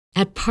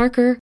At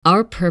Parker,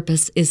 our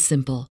purpose is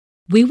simple.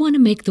 We want to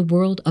make the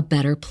world a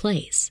better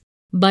place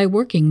by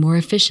working more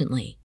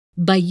efficiently,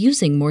 by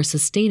using more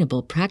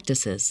sustainable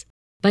practices,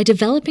 by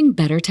developing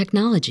better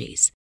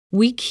technologies.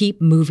 We keep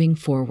moving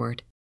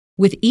forward.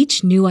 With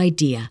each new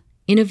idea,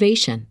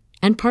 innovation,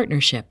 and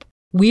partnership,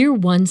 we're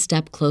one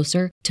step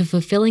closer to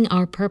fulfilling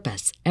our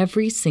purpose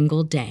every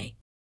single day.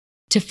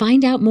 To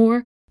find out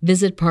more,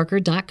 visit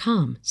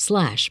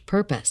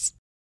parker.com/purpose.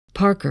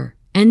 Parker,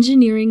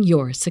 engineering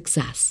your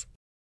success.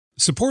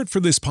 Support for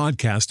this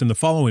podcast and the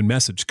following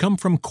message come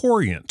from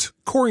Corient.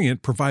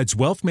 Corient provides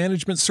wealth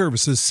management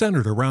services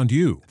centered around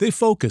you. They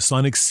focus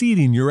on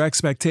exceeding your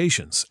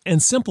expectations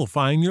and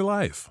simplifying your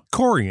life.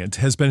 Corient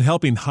has been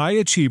helping high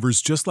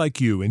achievers just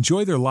like you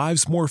enjoy their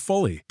lives more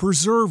fully,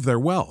 preserve their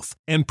wealth,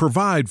 and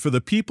provide for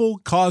the people,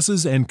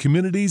 causes, and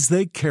communities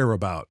they care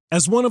about.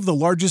 As one of the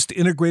largest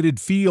integrated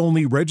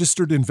fee-only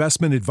registered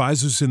investment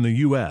advisors in the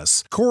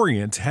U.S.,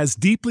 Corient has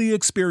deeply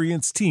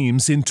experienced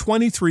teams in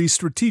 23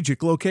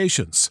 strategic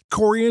locations.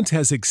 Corient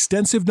has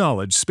extensive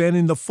knowledge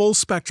spanning the full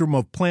spectrum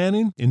of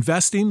planning,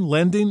 investing,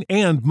 lending,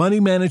 and money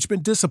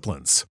management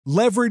disciplines.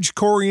 Leverage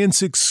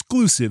Corient's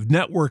exclusive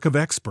network of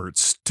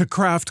experts to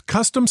craft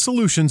custom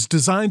solutions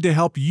designed to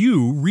help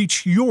you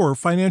reach your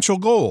financial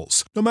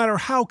goals, no matter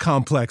how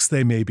complex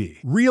they may be.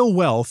 Real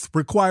wealth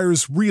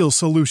requires real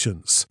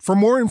solutions. For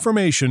more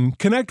information,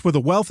 connect with a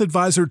wealth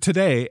advisor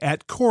today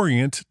at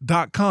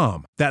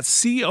Corient.com.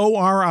 That's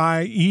Corient.com.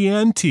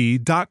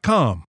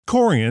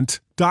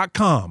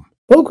 Corient.com.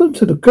 Welcome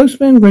to the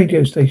Ghostman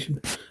radio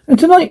station, and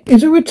tonight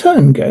is a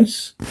return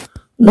guest,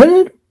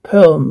 Leonard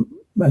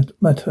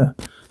Perlmutter.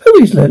 Who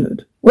is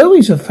Leonard? Well,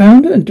 he's a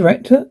founder and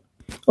director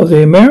of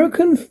the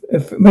American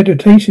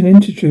Meditation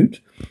Institute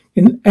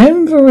in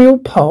Anvil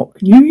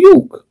Park, New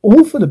York,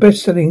 author of the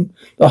best-selling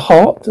The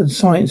Heart and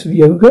Science of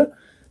Yoga,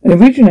 and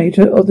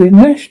originator of the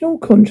National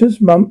Conscious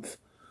Month.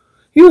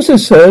 He also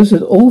serves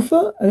as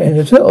author and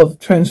editor of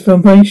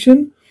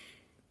Transformation,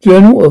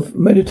 Journal of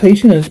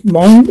Meditation as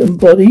Mind and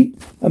Body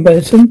and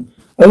Medicine.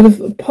 Over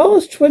the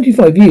past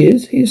 25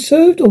 years, he has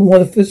served on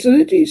one of the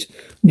facilities,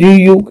 New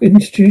York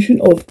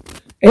Institution of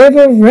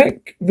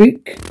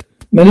Ayurvedic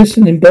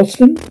Medicine in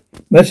Boston,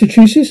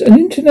 Massachusetts, and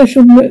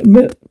International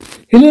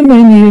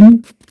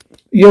Himalayan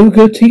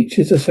Yoga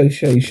Teachers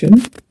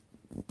Association.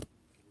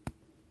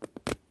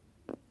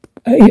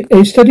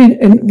 He studied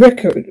in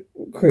Reykjavik,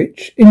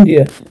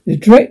 India. The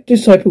direct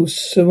disciple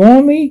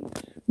Swami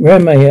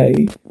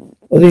Ramaya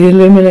of the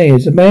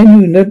Himalayas, a man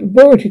who in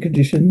laboratory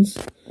conditions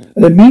at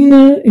the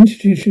Mina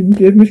Institution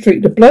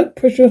demonstrated the blood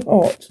pressure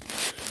heart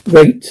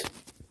rate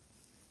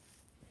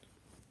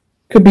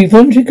could be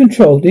voluntarily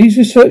controlled. These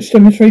research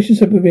demonstrations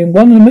have been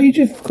one of the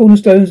major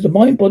cornerstones of the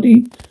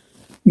mind-body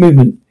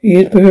movement. He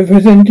has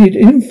presented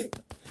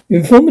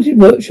informative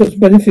workshops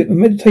benefit from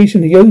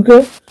meditation,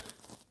 yoga,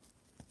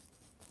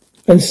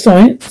 and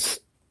science,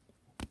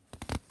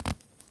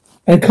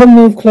 and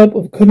Commonwealth Club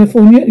of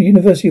California,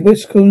 University of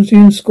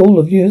Wisconsin School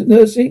of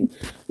Nursing,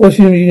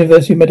 Washington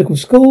University Medical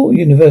School,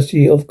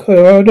 University of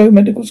Colorado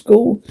Medical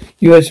School,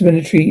 U.S.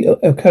 Military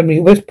Academy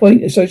West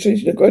Point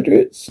Association of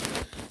Graduates.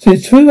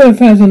 Since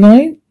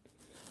 2009,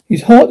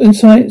 his Heart and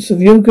Science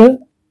of Yoga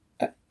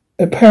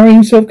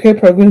empowering self-care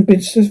program has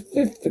been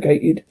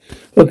certificated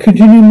for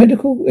continuing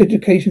medical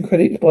education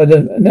credits by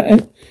the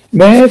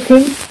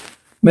American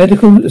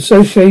Medical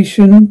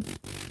Association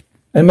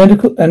and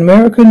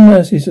American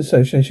Nurses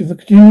Association for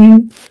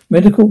continuing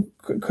medical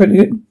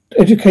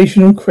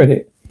educational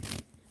credit.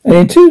 And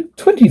in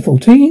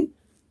 2014,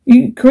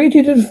 he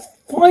created a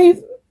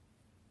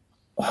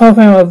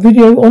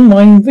 5.5-hour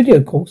online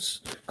video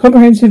course,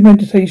 Comprehensive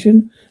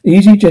Meditation,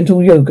 Easy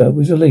Gentle Yoga,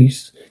 was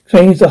released.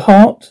 Contains the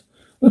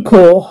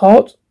core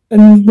heart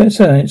and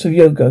science of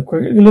yoga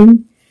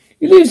curriculum.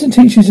 He lives and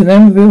teaches in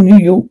Anvil, New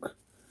York.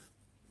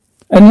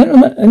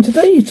 And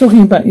today he's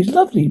talking about his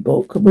lovely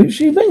book, which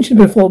he mentioned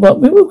before,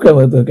 but we will go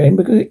over again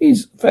because it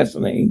is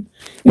fascinating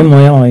in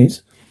my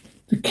eyes.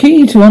 The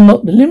key to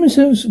unlock the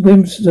limitless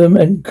wisdom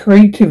and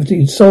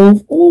creativity and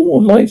solve all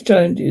of life's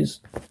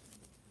challenges.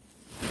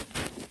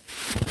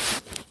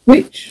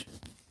 Which,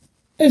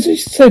 as he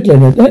said,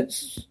 Leonard,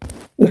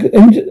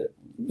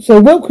 so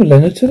welcome,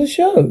 Leonard, to the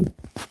show.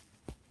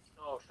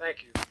 Oh,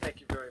 thank you. Thank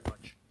you very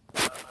much.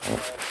 I'm glad.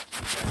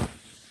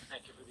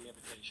 Thank you for the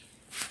invitation.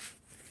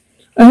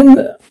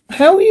 And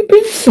how have you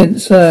been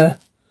since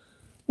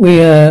we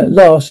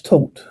last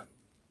talked?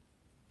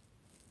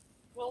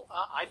 Well,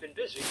 I've been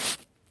busy.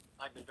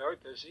 I've been very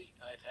busy.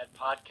 I've had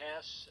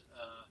podcasts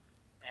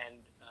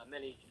and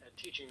many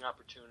teaching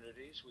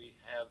opportunities. We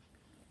have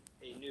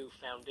a new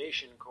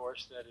foundation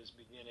course that is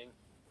beginning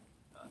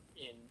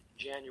in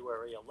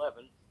January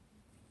 11,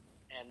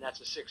 and that's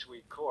a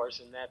 6-week course,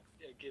 and that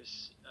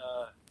gives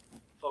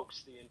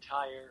folks the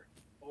entire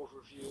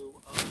overview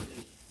of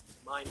the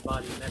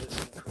mind-body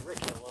medicine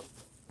curriculum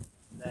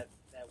that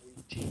we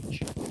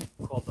teach,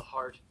 called The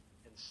Heart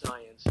and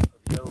Science of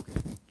Yoga.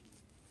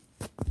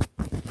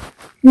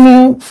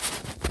 Now,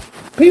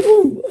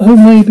 people who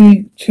may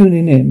be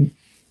tuning in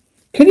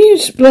Can you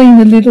explain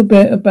a little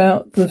bit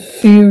about the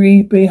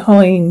theory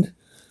behind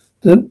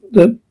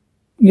the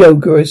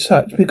yoga as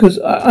such? Because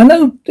I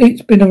know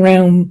it's been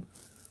around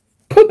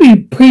probably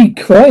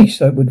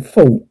pre-Christ, I would have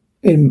thought,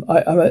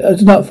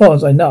 as far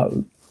as I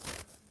know.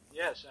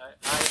 Yes,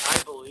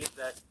 I believe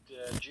that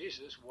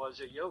Jesus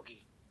was a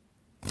yogi.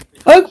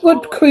 I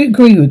would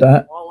agree with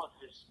that.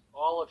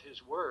 All of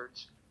his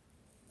words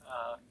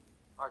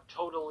are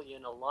totally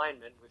in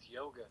alignment with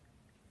yoga.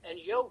 And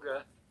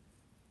yoga,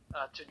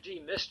 to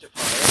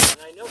demystify it,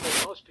 and I know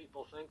that most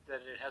people think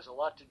that it has a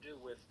lot to do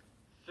with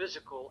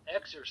physical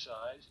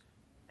exercise,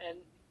 and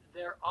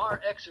there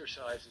are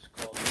exercises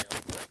called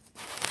yoga,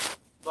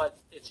 but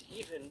it's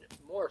even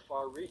more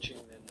far-reaching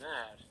than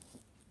that.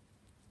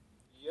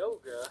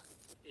 Yoga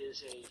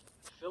is a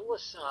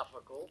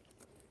philosophical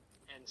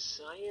and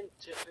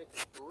scientific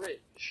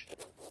bridge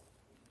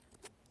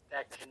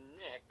that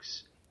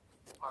connects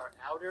our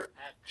outer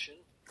action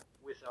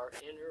with our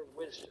inner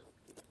wisdom.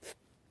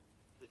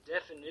 The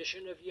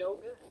definition of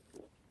yoga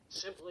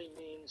simply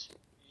means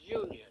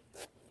union.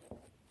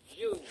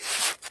 Union.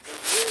 The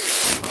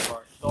union of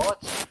our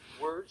thoughts,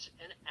 words,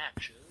 and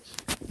actions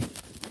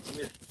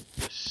with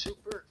the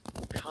super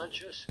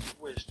conscious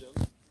wisdom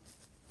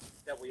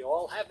that we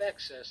all have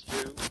access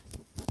to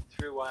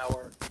through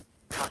our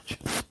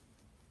conscience.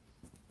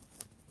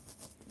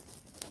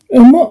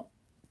 And what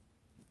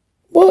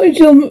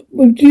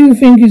do you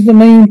think is the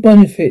main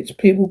benefits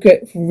people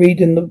get from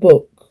reading the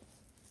book?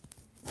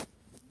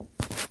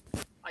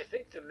 I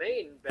think the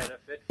main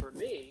benefit for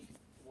me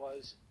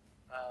was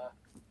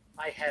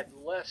I had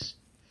less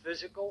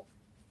physical,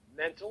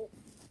 mental,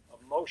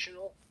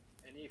 emotional,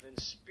 and even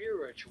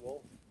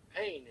spiritual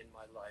pain in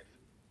my life.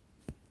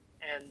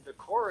 And the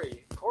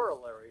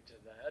corollary to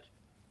that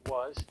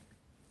was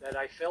that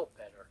I felt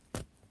better.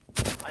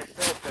 I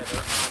felt better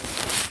on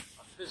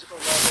a physical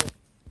level,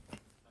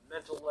 a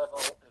mental level,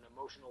 an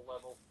emotional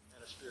level,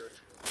 and a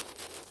spiritual level.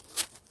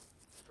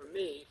 For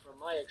me, from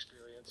my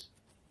experience,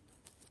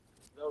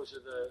 those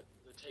are the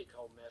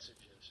take-home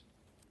messages.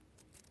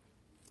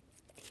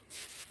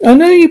 I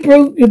know you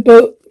broke your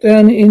book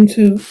down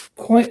into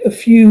quite a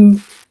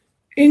few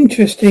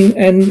interesting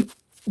and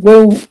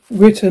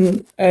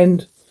well-written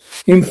and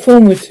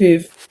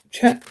informative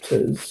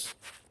chapters.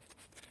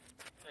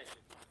 Thank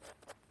you.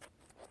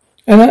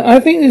 And I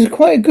think there's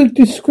quite a good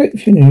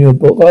description in your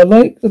book. I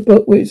like the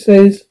book where it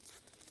says,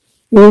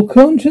 your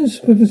conscience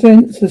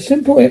represents a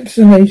simple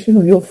explanation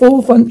of your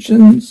four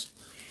functions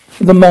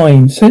of the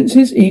mind: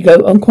 senses,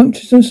 ego,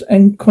 unconsciousness,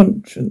 and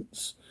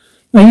conscience.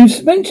 Now,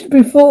 you've mentioned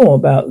before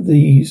about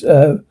these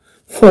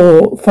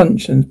four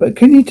functions, but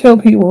can you tell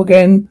people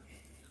again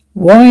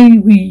why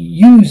we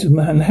use them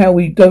and how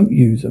we don't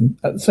use them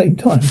at the same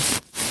time?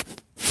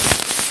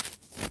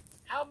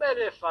 How about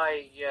if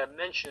I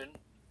mention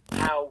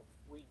how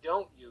we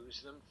don't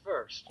use them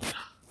first?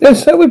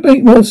 Yes, that would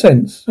make more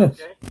sense. Yes.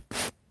 Okay.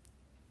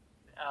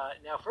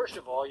 Now, first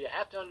of all, you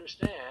have to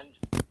understand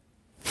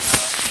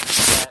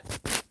that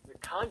the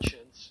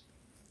conscience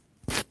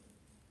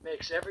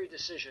makes every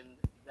decision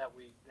that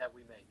we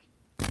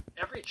make.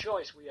 Every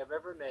choice we have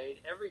ever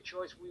made, every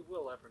choice we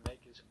will ever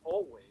make is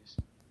always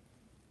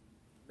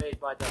made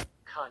by the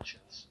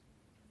conscience.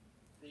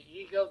 The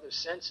ego, the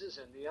senses,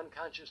 and the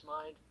unconscious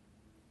mind,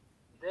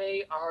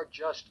 they are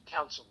just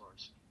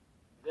counselors.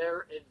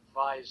 They're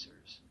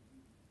advisors.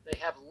 They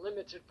have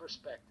limited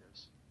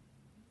perspectives.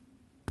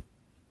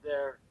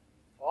 They're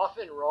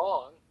often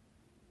wrong,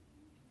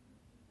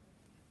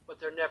 but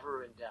they're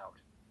never in doubt.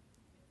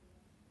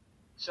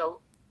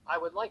 So I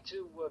would like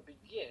to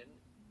begin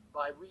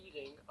by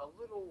reading a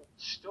little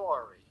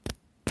story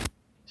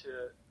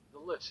to the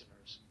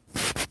listeners.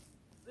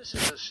 This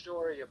is a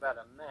story about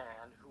a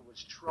man who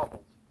was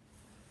troubled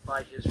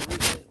by his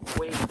recent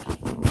weight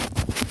gain.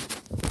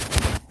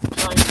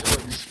 Trying to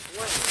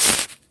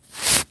explain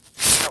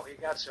how he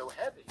got so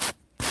heavy,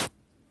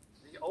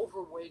 the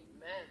overweight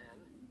man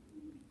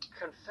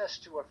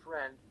confessed to a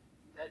friend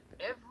that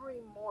every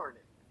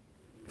morning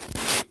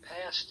he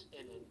passed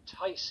an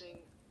enticing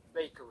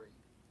bakery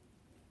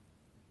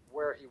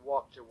where he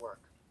walked to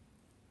work.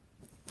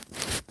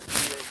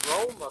 The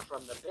aroma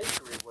from the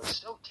bakery was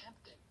so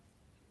tempting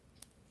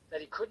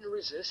that he couldn't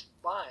resist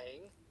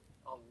buying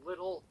a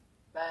little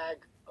bag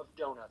of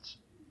donuts.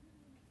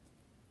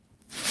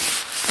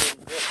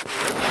 In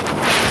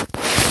desperation,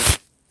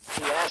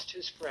 he asked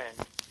his friend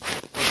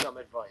for some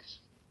advice.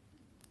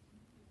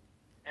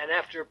 And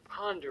after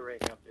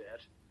pondering a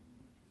bit,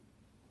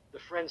 the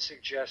friend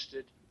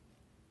suggested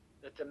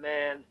that the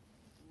man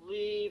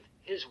leave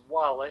his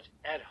wallet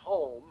at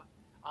home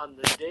on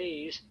the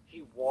days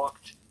he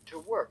walked to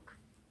work.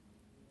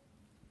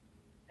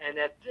 And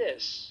at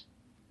this,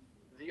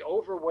 the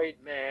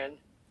overweight man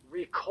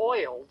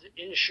recoiled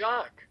in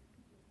shock.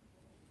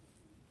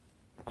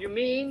 You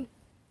mean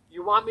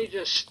you want me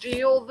to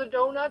steal the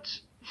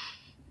donuts?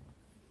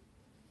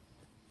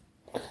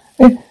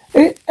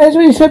 As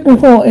we said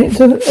before, it's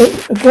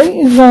a great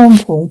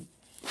example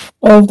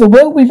of the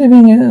world we're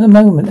living in at the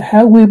moment,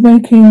 how we're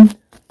making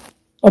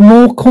a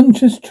more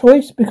conscious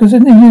choice, because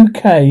in the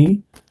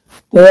UK,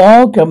 that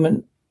our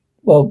government,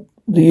 well,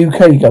 the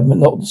UK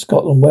government, not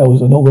Scotland,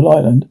 Wales and Northern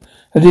Ireland,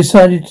 have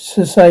decided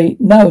to say,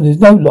 no, there's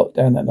no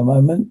lockdown at the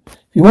moment.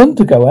 If you want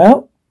to go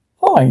out,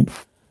 fine.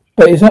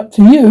 But it's up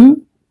to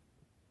you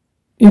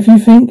if you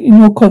think in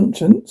your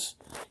conscience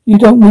you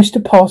don't wish to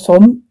pass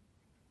on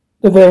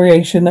the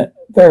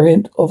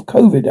variant of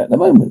COVID at the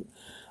moment.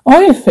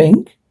 I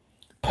think,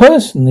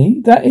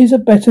 personally, that is a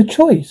better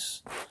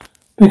choice.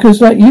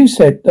 Because like you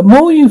said, the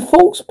more you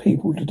force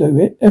people to do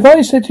it, if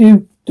I said to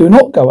you, do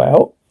not go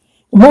out,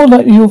 the more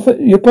likely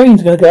your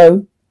brain's going to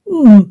go,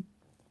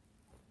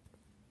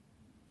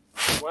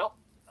 Well,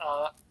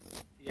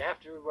 you have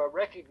to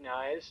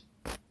recognize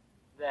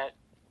that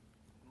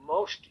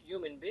most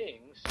human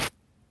beings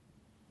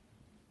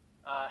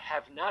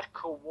have not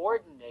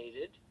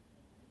coordinated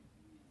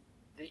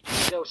the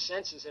ego,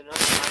 senses, and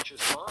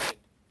unconscious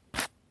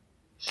mind.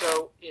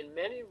 So in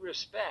many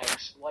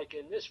respects, like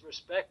in this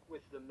respect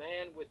with the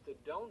man with the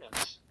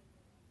donuts,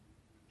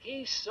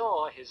 he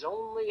saw his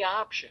only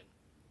option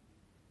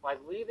by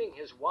leaving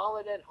his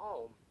wallet at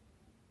home.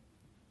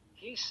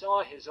 He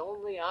saw his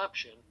only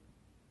option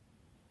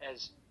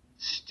as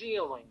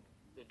stealing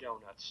the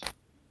donuts.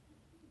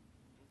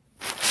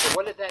 So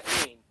what did that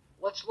mean?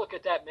 Let's look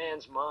at that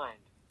man's mind.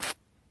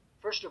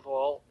 First of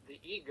all, the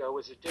ego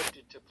is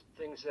addicted to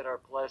things that are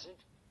pleasant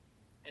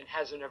and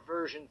has an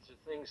aversion to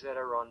things that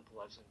are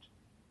unpleasant.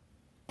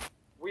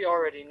 We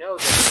already know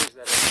that things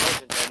that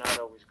are pleasant are not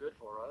always good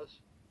for us.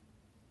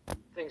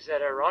 Things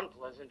that are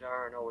unpleasant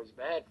aren't always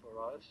bad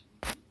for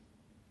us.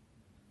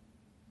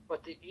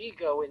 But the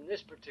ego in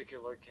this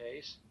particular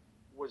case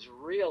was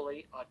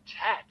really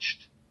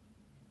attached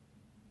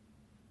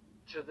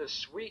to the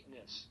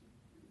sweetness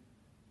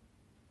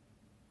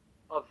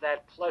of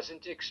that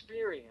pleasant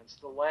experience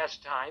the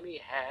last time he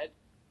had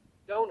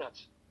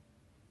donuts.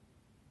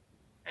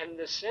 And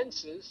the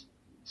senses,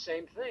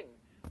 same thing.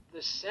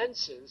 The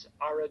senses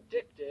are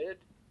addicted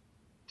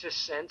to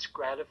sense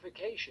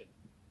gratification.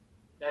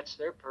 That's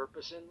their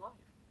purpose in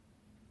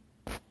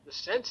life. The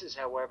senses,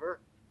 however,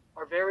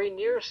 are very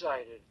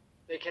nearsighted.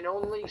 They can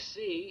only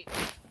see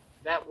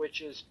that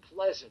which is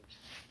pleasant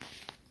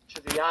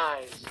to the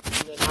eyes,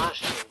 and the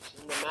nostrils,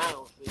 and the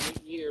mouth, and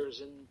the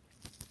ears, and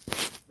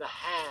the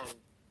hand,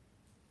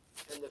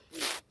 and the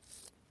feet.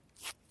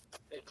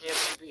 They can't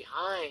see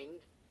behind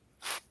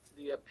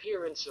the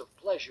appearance of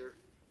pleasure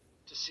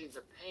to see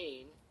the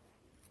pain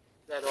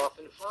that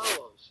often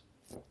follows.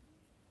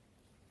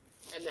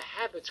 And the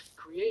habits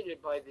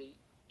created by the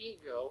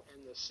ego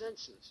and the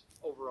senses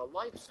over a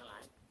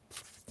lifetime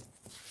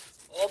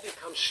all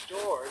become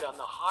stored on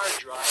the hard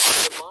drive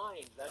of the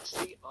mind. That's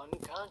the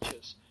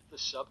unconscious, the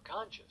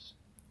subconscious.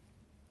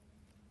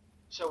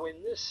 So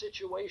in this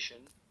situation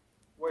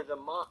where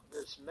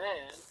this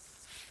man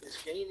is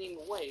gaining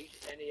weight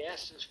and he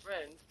asks his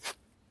friend,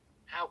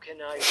 how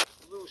can I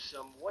lose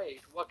some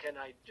weight? What can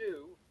I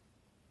do?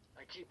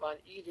 I keep on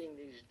eating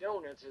these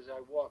donuts as I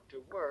walk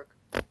to work.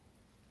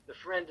 The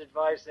friend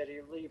advised that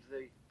he leave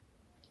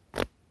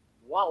the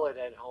wallet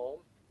at home,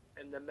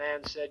 and the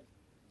man said,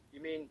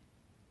 you mean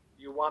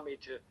you want me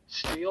to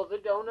steal the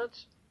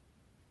donuts?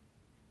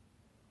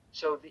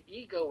 So the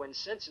ego and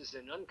senses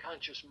and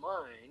unconscious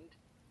mind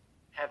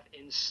have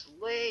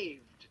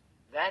enslaved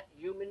that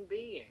human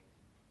being.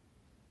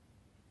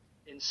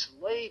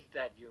 Enslaved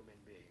that human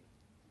being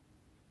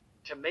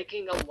to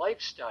making a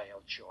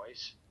lifestyle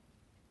choice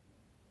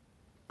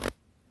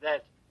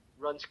that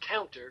runs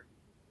counter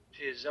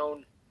to his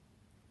own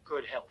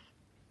good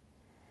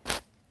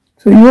health.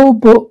 So your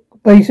book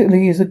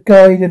basically is a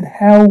guide on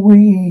how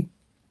we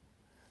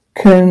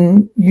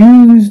can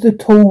use the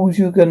tools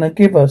you're going to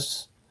give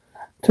us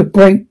to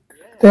break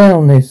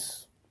down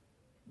this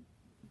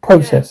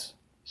process.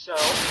 So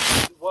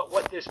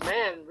what this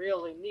man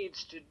really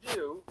needs to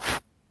do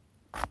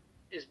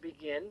is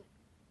begin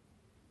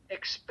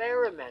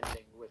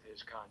experimenting with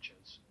his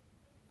conscience.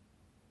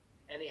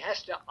 And he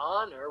has to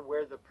honor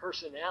where the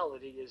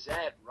personality is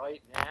at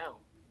right now.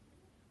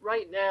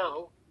 Right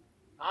now,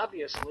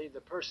 obviously,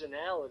 the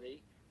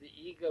personality, the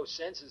ego,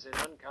 senses, and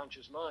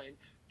unconscious mind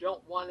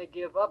don't want to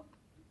give up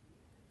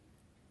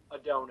a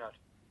donut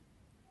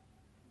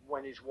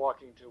when he's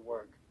walking to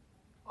work.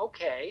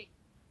 Okay,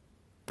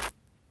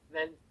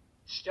 then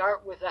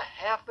start with a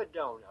half a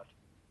donut.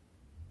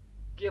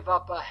 Give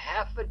up a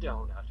half a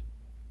donut.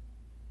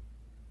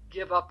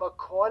 Give up a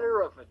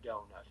quarter of a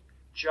donut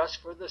just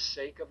for the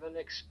sake of an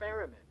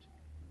experiment,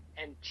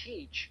 and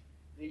teach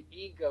the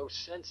ego,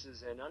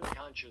 senses, and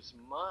unconscious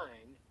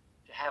mind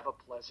to have a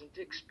pleasant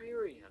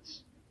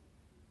experience.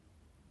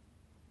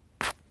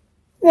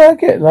 Yeah, I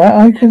get that.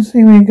 I can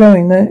see where you're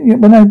going there.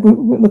 When I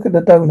look at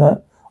the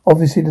donut,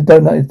 obviously the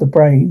donut is the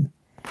brain.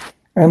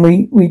 And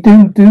we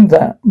do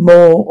that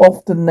more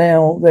often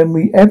now than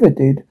we ever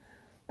did.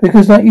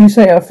 Because like you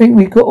say, I think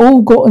we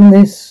all got in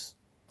this,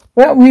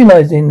 without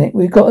realising it,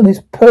 we've got in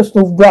this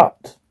personal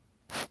rut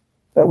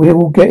that we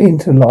all get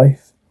into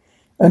life.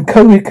 And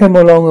COVID came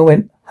along and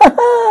went, ha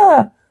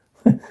ha!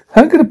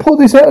 I'm going to pull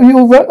this out of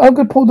your rut. I'm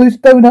going to pull this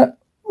donut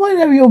right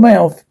out of your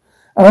mouth.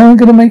 And I'm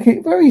going to make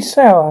it very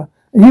sour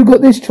And you've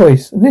got this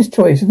choice, and this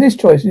choice, and this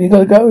choice, and you've got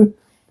to go,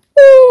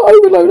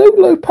 oh,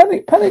 overload,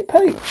 panic.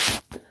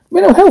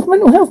 Mental health.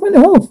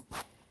 And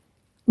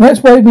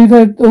that's why we've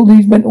had all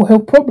these mental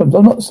health problems.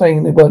 I'm not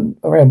saying they weren't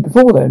around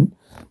before then,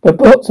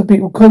 but lots of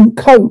people couldn't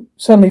cope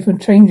suddenly from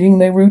changing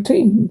their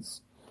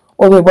routines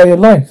or their way of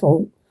life,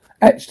 or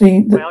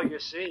actually. Well, you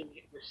see,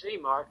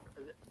 Mark,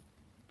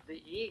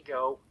 the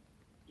ego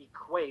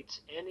equates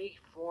any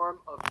form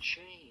of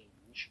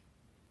change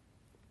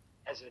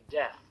as a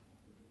death,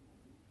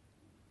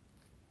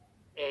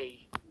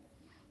 a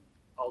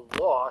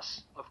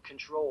loss of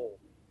control.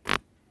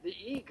 The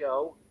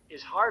ego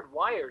is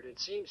hardwired, it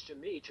seems to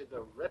me, to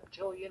the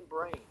reptilian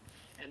brain.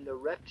 And the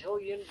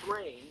reptilian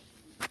brain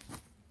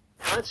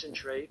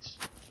concentrates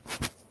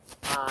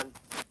on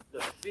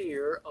the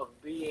fear of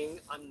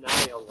being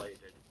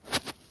annihilated.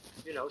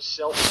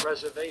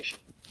 Self-preservation.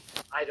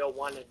 I don't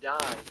want to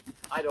die.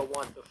 I don't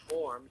want the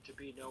form to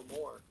be no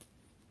more.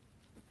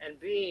 And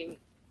being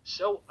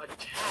so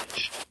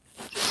attached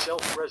to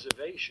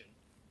self-preservation,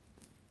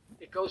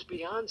 it goes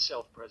beyond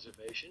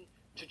self-preservation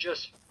to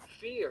just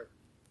fear.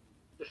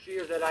 The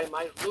fear that I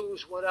might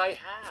lose what I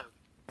have.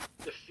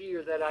 The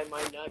fear that I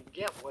might not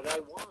get what I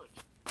want.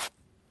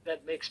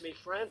 That makes me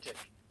frantic.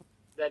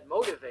 That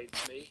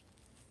motivates me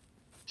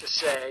to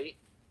say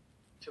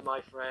to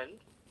my friend,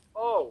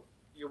 oh,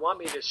 you want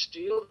me to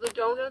steal the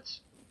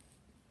donuts?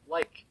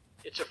 Like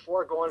it's a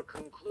foregone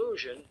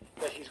conclusion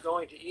that he's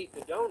going to eat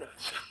the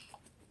donuts.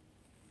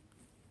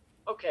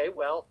 Okay,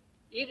 well,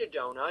 eat a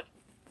donut,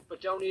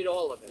 but don't eat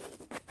all of it.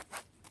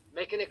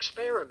 Make an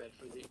experiment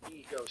for the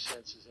ego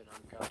senses and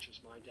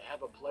unconscious mind to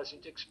have a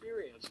pleasant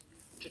experience,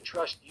 to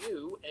trust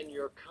you and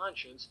your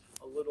conscience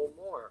a little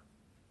more.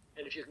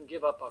 And if you can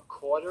give up a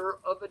quarter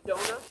of a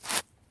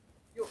donut,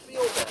 you'll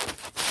feel better.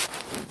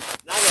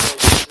 Not only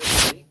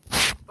physically,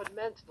 but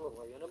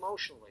mentally and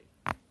emotionally.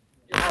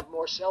 You'll have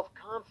more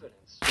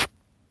self-confidence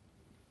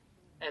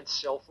and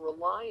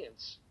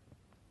self-reliance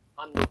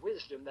on the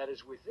wisdom that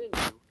is within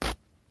you.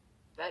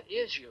 That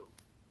is you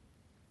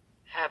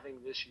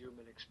having this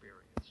human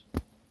experience.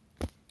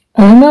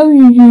 I know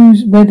you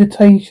use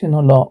meditation a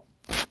lot,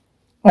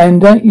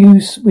 and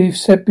we've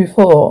said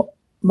before,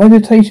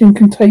 meditation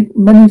can take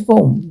many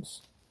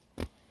forms.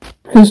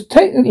 Because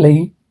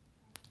technically,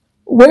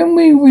 when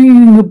we're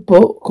reading a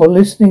book or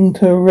listening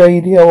to a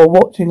radio or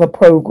watching a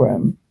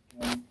program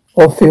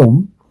or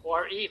film,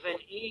 or even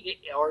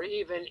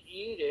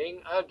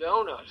eating a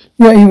donut.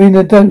 Yeah, even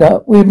a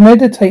donut, we're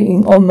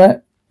meditating on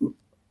that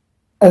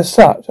as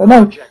such. I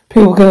know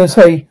people are going to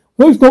say,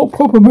 that's not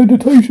proper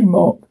meditation,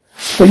 Mark.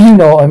 But you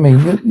know what I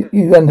mean.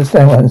 You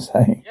understand what I'm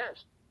saying.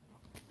 Yes,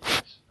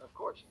 of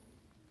course.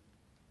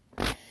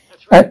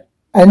 That's right.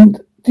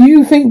 And do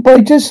you think by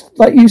just,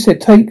 like you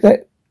said, take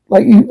that,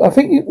 I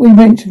think we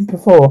mentioned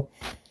before,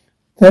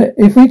 that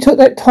if we took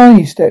that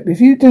tiny step, if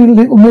you do a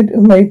little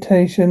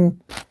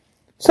meditation,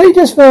 say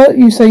just for,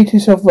 you say to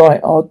yourself,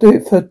 right, I'll do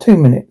it for 2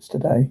 minutes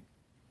today.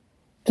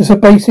 Just a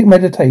basic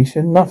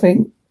meditation,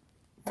 nothing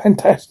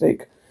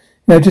fantastic.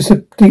 Just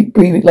a deep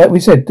breathing, like we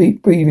said,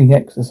 deep breathing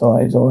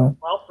exercise or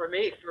Well, for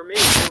me,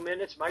 2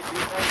 minutes might be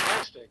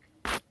fantastic.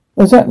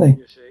 Exactly.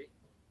 You see?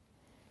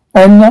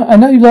 And I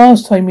know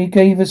last time he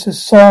gave us a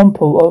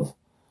sample of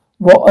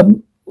what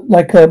a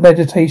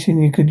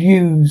meditation you could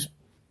use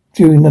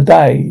during the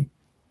day.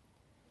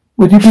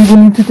 Would you be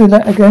willing to do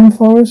that again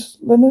for us,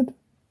 Leonard?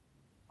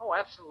 Oh,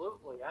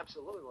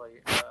 absolutely.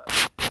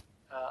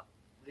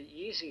 The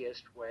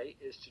easiest way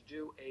is to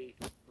do a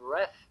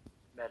breath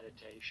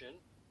meditation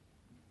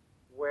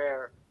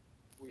where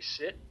we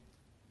sit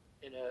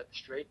in a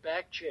straight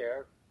back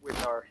chair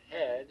with our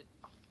head,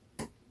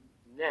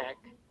 neck,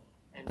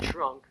 and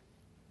trunk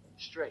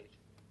straight,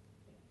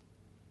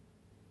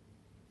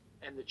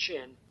 and the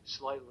chin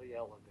slightly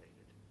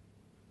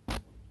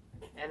elevated.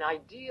 And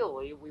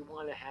ideally, we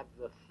want to have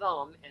the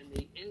thumb and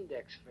the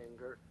index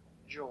finger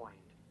joined,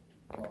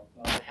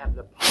 and have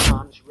the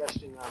palms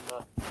resting on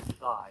the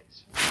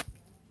thighs.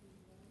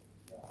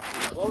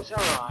 We close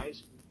our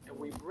eyes, and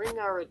we bring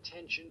our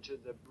attention to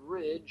the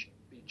bridge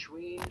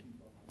between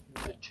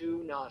the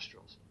two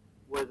nostrils,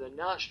 where the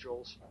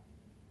nostrils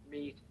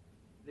meet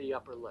the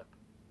upper lip.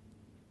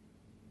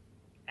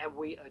 And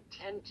we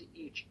attend to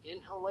each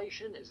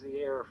inhalation as the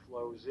air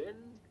flows in,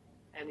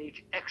 and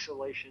each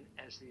exhalation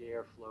as the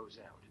air flows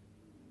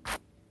out.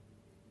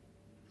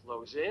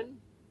 Flows in,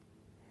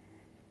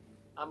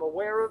 I'm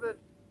aware of it.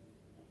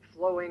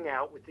 Flowing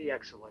out with the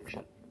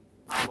exhalation,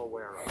 I'm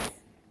aware of it.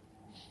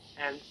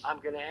 And I'm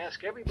going to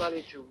ask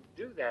everybody to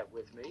do that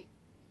with me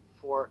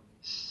for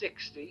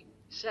 60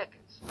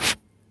 seconds.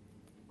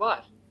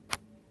 But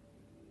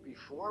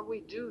before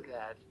we do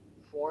that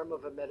form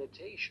of a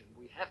meditation,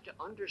 we have to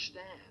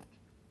understand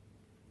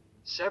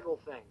several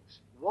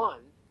things.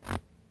 One,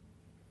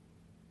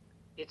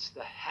 it's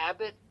the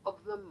habit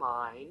of the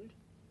mind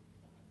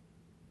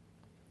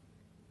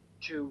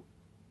to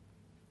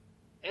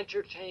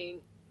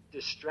entertain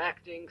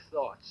distracting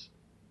thoughts.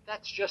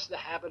 That's just the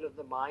habit of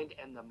the mind,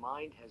 and the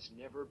mind has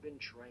never been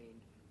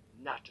trained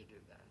not to do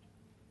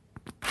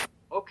that.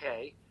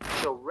 Okay,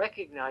 so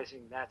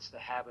recognizing that's the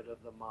habit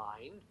of the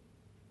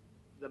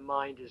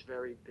mind is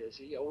very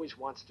busy, always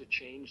wants to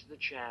change the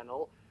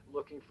channel,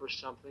 looking for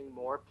something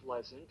more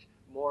pleasant,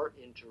 more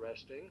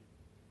interesting.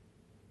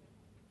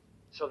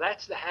 So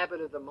that's the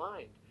habit of the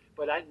mind.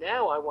 But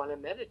now I want to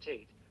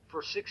meditate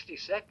for 60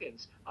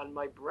 seconds on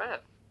my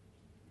breath.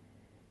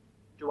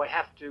 Do I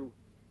have to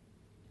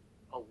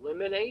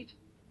eliminate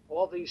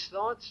all these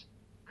thoughts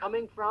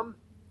coming from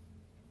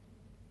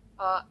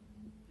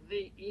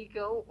the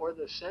ego or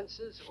the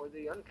senses or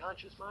the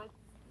unconscious mind?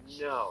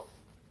 No.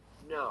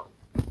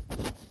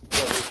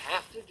 What we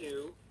have to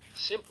do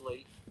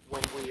simply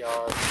when we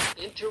are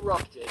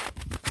interrupted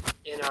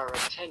in our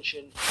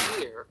attention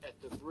here at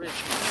the bridge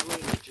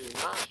between the two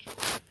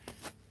nostrils,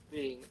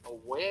 being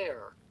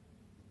aware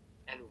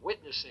and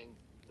witnessing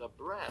the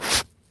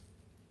breath.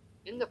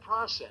 In the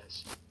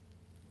process,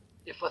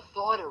 if a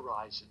thought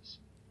arises,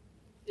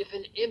 if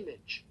an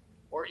image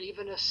or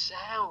even a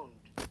sound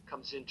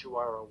comes into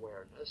our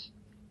awareness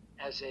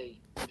as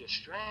a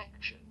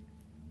distraction,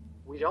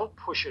 we don't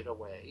push it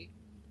away.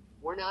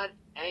 We're not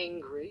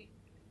angry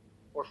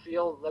or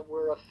feel that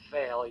we're a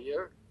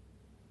failure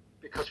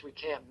because we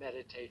can't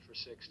meditate for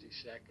 60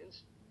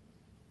 seconds.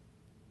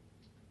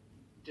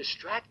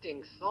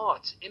 Distracting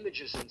thoughts,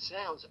 images, and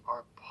sounds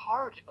are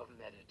part of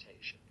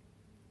meditation.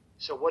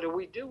 So what do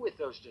we do with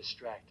those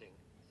distracting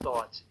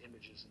thoughts,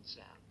 images, and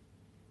sounds?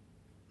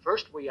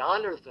 First, we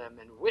honor them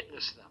and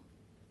witness them.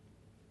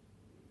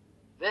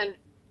 Then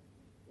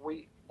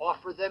we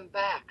offer them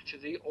back to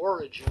the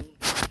origin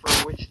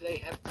from which they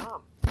have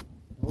come.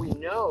 We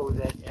know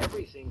that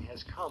everything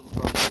has come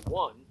from the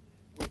one.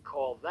 We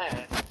call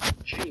that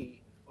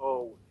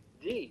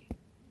G-O-D.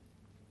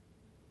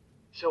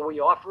 So we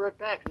offer it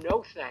back.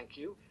 No, thank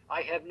you.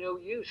 I have no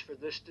use for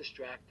this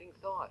distracting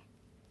thought.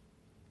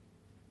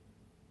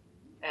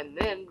 And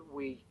then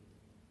we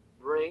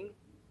bring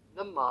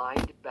the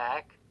mind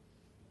back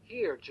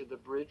here to the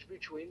bridge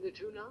between the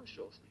two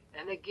nostrils.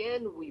 And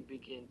again we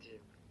begin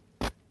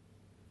to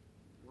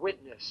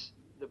witness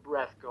the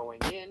breath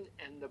going in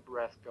and the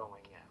breath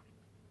going out.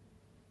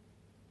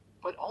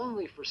 But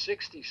only for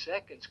 60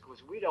 seconds,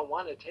 because we don't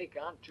want to take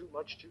on too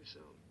much too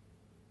soon.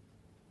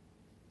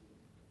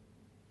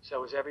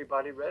 So is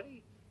everybody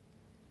ready?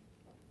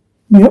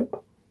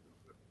 Yep.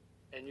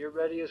 And you're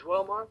ready as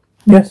well, Mark?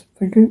 Yes,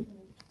 thank you.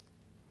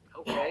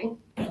 Okay,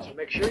 so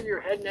make sure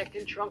your head, neck,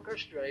 and trunk are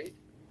straight.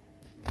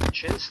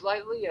 Chin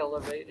slightly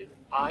elevated,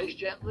 eyes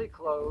gently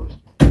closed,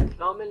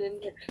 thumb and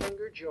index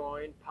finger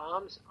joined,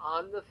 palms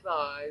on the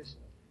thighs.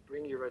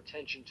 Bring your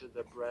attention to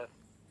the breath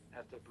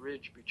at the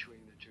bridge between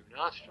the two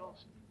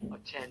nostrils.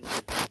 Attend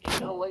to the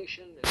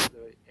inhalation as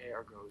the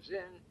air goes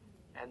in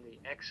and the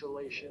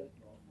exhalation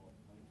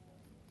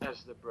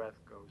as the breath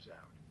goes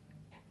out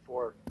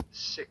for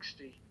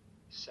 60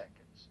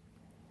 seconds,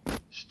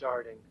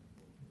 starting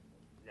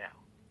now.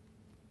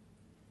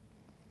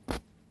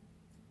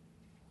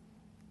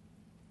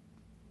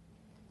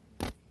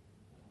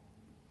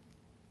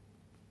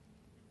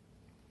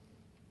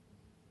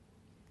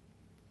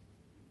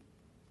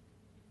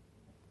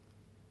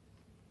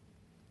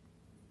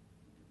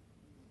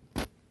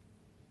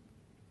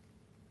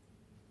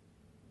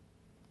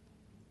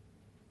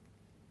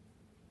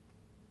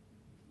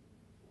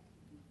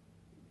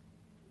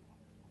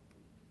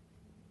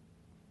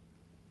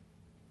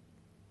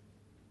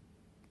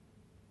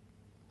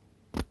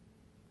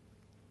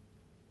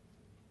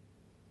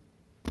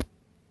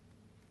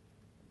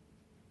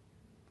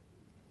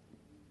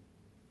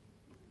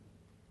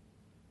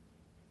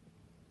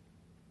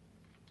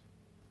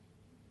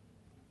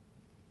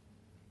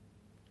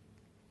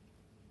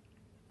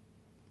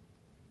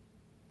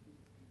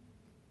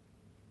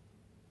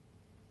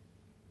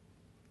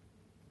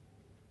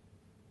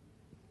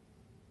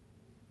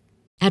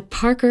 At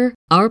Parker,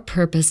 our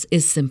purpose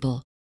is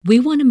simple. We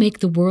want to make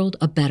the world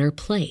a better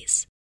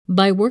place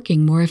by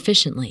working more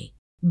efficiently,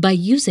 by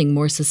using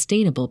more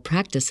sustainable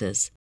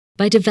practices,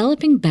 by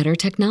developing better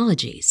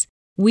technologies.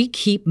 We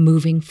keep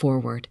moving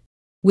forward.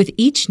 With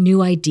each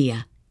new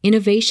idea,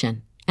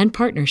 innovation, and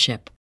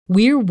partnership,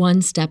 we're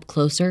one step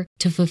closer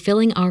to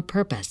fulfilling our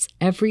purpose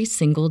every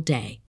single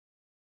day.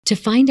 To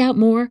find out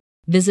more,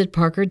 visit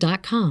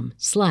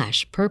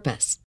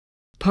parker.com/purpose.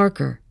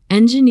 Parker,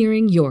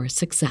 engineering your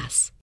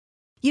success.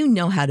 You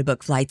know how to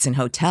book flights and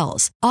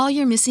hotels. All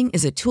you're missing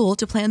is a tool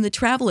to plan the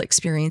travel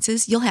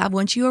experiences you'll have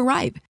once you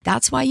arrive.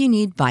 That's why you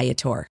need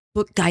Viator.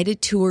 Book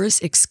guided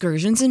tours,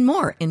 excursions, and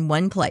more in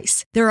one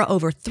place. There are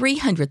over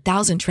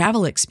 300,000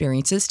 travel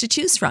experiences to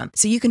choose from,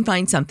 so you can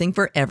find something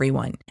for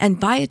everyone. And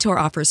Viator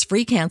offers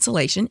free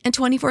cancellation and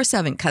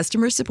 24/7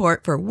 customer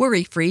support for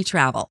worry-free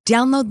travel.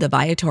 Download the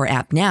Viator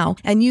app now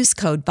and use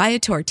code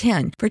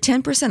Viator10 for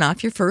 10%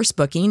 off your first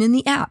booking in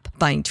the app.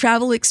 Find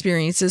travel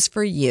experiences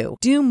for you.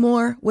 Do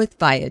more with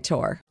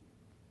Viator.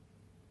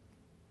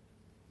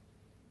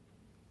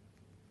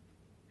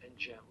 And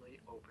gently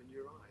open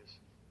your eyes.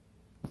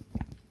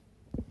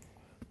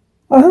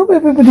 I hope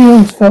everybody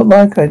else felt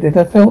like I did.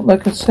 I felt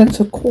like a sense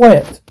of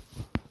quiet.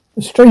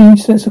 A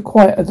strange sense of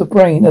quiet of the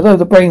brain, although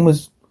the brain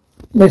was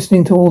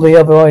listening to all the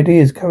other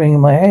ideas coming in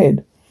my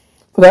head.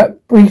 For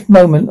that brief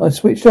moment, I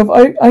switched off.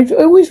 It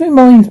always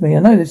reminds me, I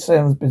know this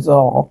sounds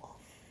bizarre,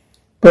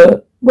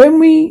 but when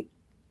we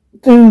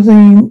do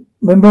the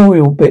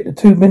memorial bit, the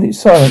 2 minute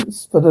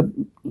silence for the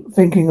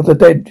thinking of the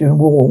dead during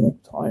war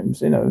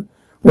times,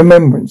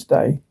 Remembrance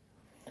Day,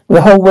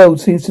 the whole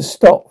world seems to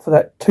stop for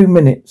that 2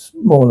 minutes,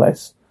 more or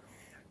less.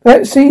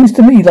 That seems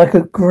to me like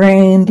a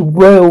grand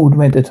world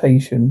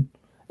meditation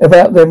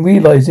about them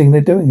realizing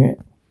they're doing it.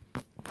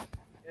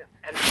 Yeah.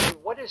 And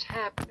what is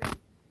happening?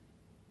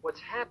 What's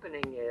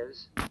happening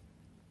is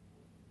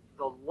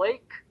the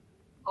lake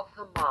of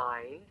the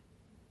mind,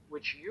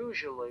 which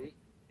usually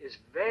is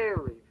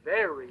very,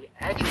 very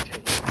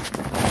agitated.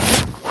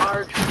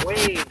 Large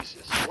waves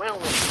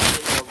swelling in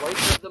the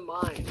lake of the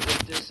mind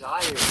with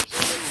desires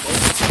and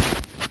emotions,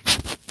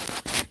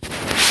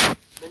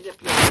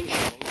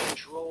 manipulation and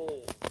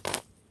control,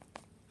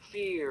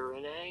 fear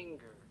and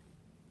anger,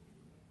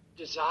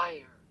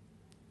 desire.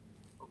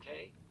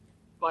 Okay?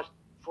 But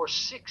for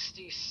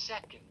 60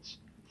 seconds,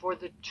 for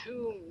the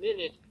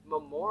 2-minute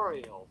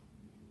memorial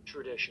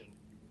tradition,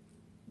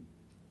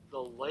 the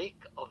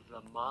lake of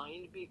the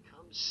mind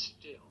becomes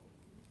still.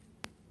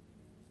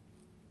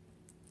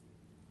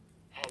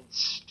 And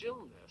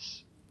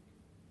stillness,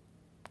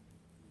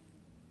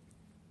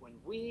 when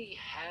we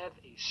have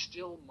a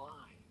still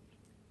mind,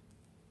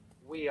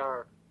 we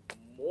are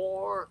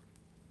more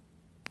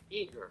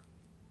eager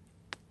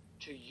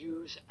to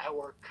use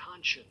our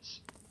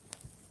conscience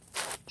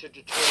to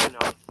determine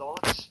our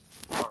thoughts,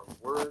 our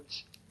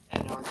words,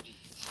 and our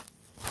deeds,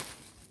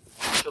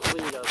 to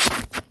lead us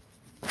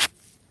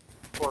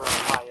for our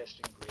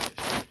highest and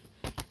greatest.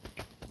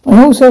 And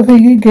also I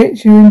think it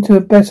gets you into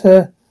a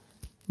better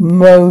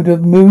mood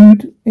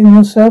in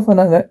yourself. I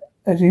know that,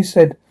 as you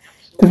said,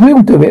 because we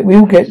all do it. We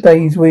all get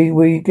days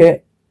we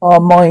get,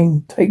 our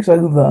mind takes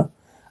over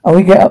and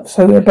we get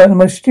upset about the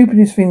most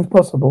stupidest things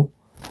possible.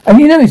 And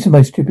it's the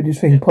most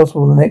stupidest thing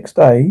possible the next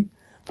day.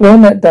 But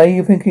on that day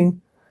you're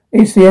thinking,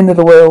 it's the end of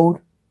the world.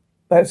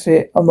 That's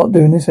it. I'm not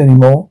doing this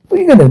anymore. But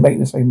you're going to make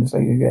the same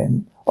mistake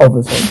again,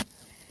 obviously.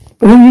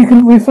 But then you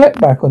can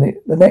reflect back on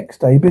it the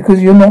next day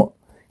because you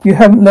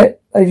haven't let,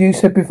 as you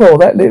said before,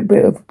 that little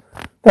bit of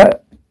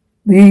that,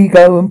 the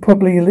ego and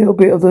probably a little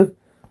bit of the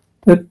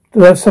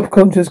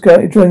subconscious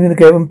joining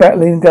together and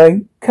battling and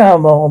going,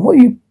 come on, what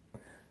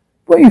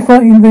are you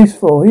fighting this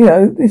for?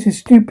 This is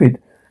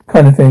stupid,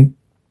 kind of thing.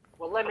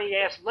 Well, let me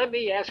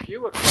ask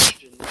you a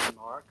question, then,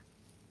 Mark.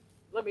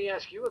 Let me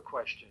ask you a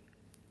question.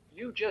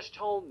 You just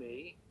told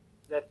me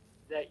that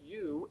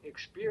you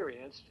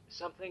experienced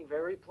something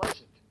very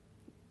pleasant.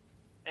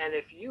 And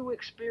if you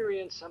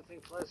experience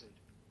something pleasant,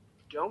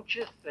 don't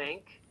you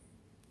think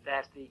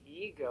that the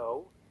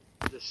ego,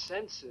 the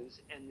senses,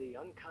 and the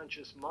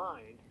unconscious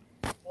mind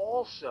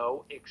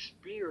also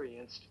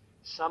experienced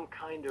some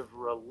kind of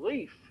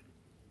relief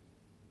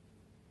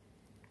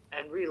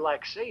and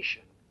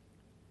relaxation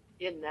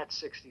in that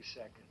 60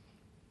 seconds?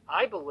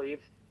 I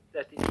believe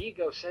that the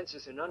ego,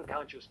 senses, and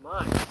unconscious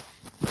mind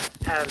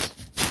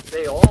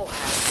they all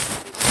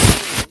have the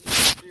same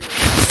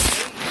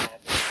experience that they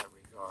have in that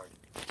regard.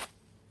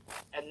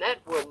 And that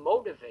will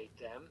motivate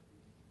them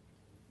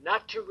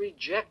not to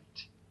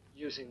reject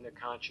using the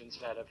conscience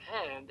out of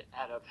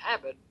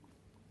habit,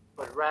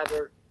 but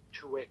rather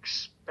to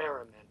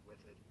experiment with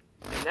it.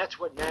 And that's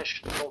what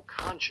National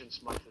Conscience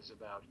Month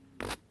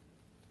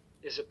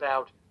is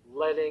about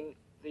letting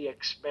the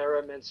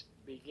experiments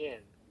begin.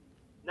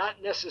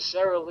 Not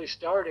necessarily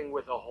starting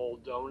with a whole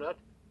donut,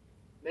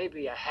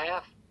 maybe a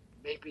half,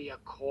 maybe a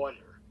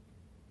quarter,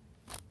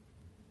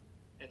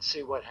 and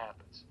see what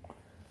happens.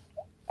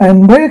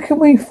 And where can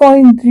we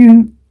find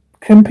you?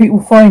 Can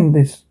people find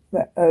this,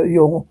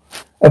 your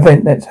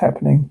event that's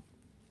happening?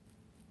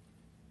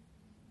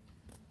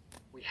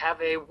 We have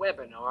a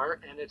webinar,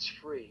 and it's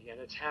free, and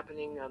it's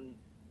happening on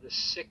the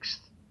 6th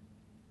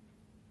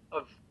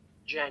of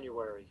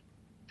January,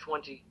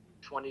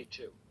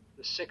 2022.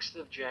 The 6th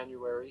of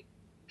January,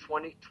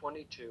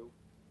 2022,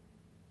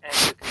 and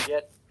you can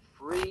get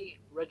free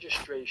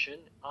registration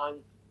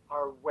on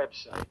our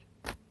website,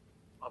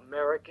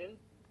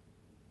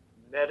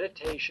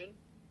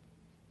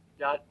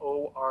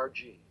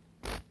 AmericanMeditation.org.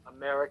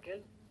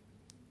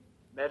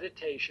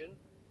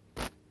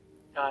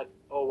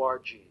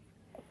 AmericanMeditation.org.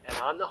 And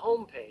on the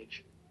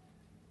homepage,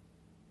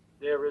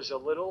 there is a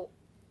little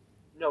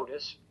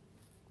notice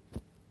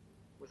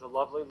with a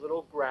lovely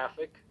little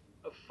graphic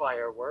of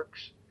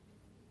fireworks,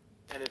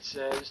 and it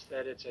says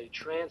that it's a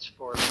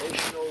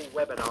transformational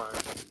webinar.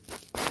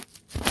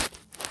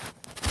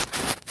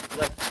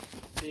 Let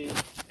the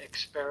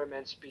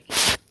experiments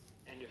begin.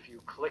 And if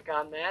you click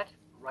on that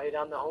right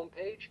on the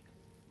homepage,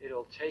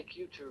 it'll take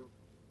you to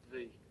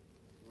the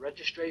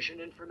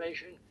registration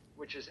information,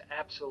 which is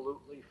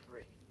absolutely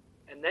free.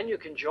 And then you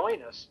can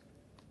join us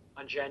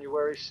on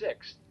January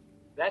 6th.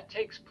 That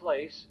takes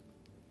place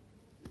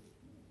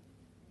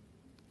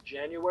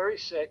January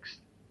 6th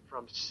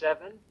from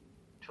 7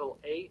 till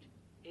 8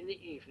 in the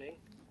evening.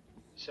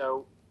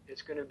 So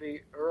it's going to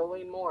be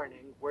early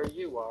morning where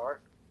you are,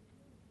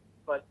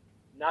 but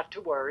not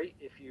to worry.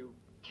 If you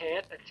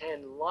can't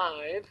attend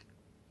live,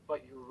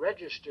 but you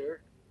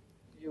register,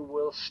 you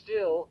will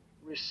still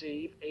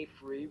receive a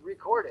free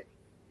recording.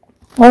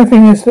 I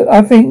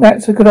think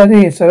that's a good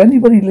idea. So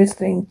anybody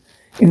listening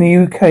in the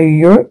UK,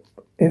 Europe,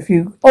 if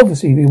you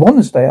want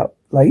to stay up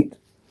late,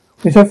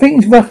 which I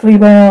think is roughly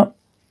about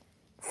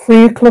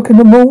 3 o'clock in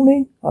the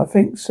morning. I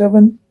think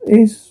 7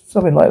 is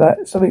something like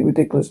that. Something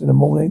ridiculous in the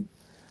morning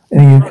in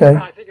the UK.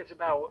 I think it's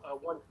about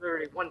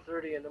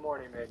 1:30 in the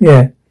morning, maybe.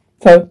 Yeah.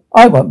 So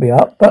I won't be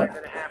up, but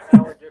 5.5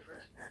 hour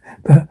difference.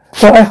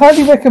 but I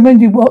highly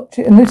recommend you watch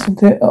it and listen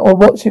to it, or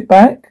watch it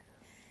back.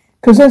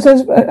 Because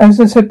as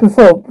I said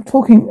before,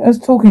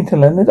 talking to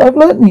Leonard, I've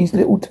learnt these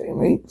little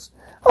techniques.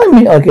 I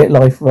mean, I get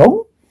life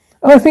wrong.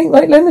 And I think,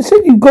 like Leonard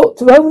said, you've got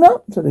to own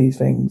up to these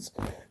things.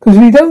 Because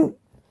if you don't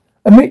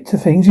admit to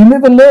things, you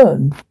never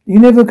learn. You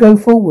never go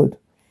forward.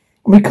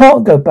 And we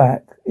can't go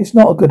back. It's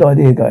not a good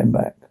idea going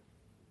back.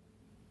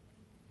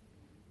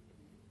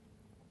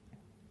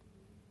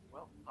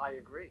 Well, I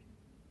agree.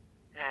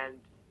 And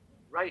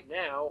right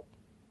now,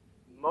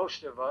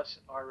 most of us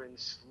are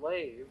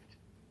enslaved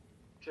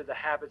to the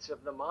habits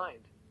of the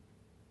mind.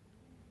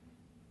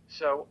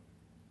 So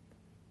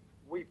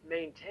we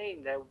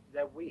maintain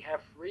that we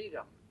have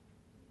freedom.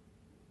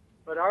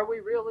 But are we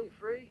really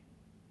free?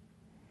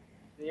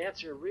 The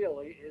answer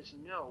really is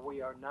no,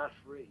 we are not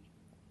free.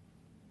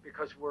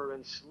 Because we're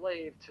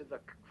enslaved to the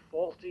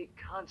faulty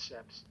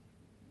concepts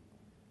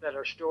that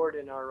are stored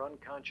in our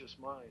unconscious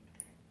mind.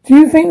 Do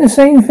you think the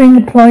same thing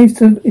applies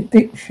to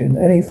addiction,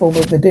 any form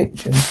of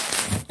addiction?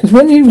 Because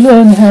when you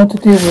learn how to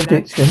deal with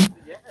addiction...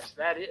 Yes,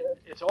 that is.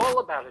 It's all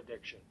about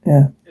addiction.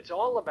 Yeah. It's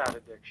all about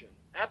addiction.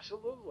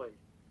 Absolutely.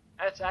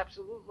 That's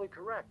absolutely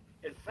correct.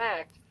 In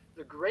fact,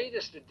 the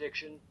greatest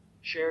addiction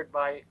shared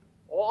by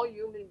all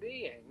human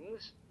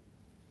beings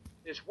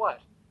is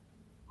what?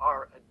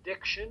 Our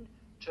addiction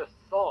to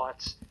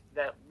thoughts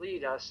that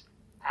lead us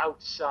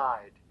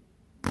outside.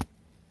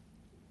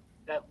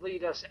 That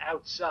lead us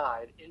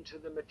outside into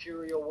the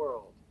material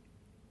world,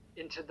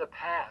 into the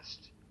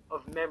past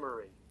of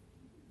memory,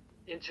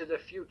 into the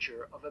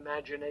future of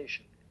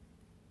imagination.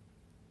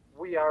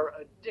 We are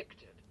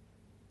addicted.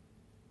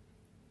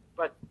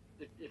 But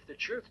if the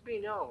truth be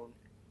known,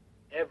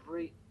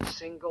 every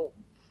single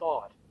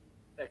thought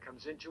that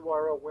comes into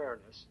our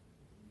awareness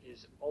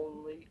is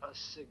only a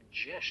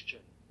suggestion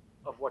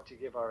of what to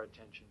give our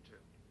attention to.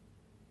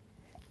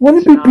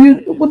 Wouldn't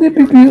it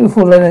be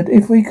beautiful, Leonard,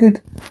 if we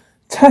could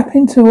tap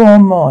into our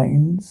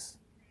minds,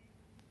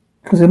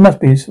 because there must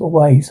be a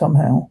way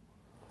somehow,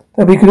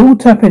 that we could all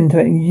tap into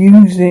it and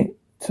use it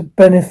to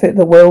benefit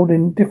the world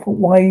in different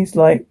ways,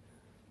 like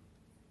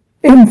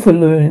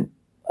influence.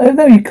 I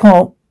know you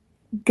can't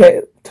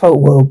get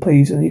total world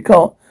peace and you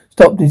can't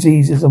stop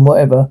diseases and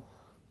whatever,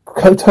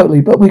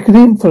 totally, but we could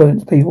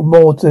influence people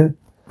more to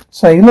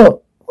say,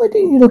 look, why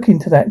didn't you look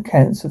into that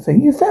cancer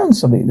thing? You found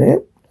something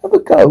there. Have a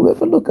go,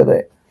 have a look at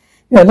it.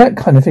 Yeah, that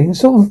kind of thing.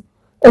 Sort of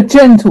a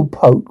gentle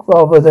poke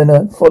rather than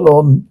a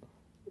full-on,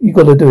 you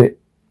got to do it.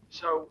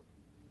 So,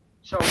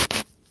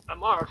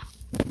 Mark,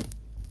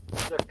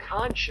 the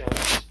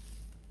conscience,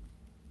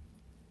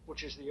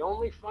 which is the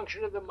only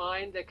function of the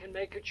mind that can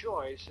make a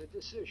choice, a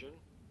decision,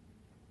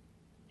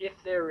 if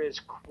there is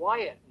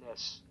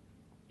quietness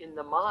in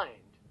the mind,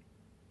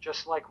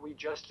 just like we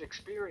just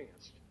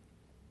experienced,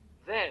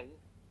 then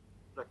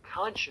the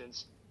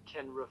conscience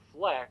can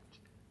reflect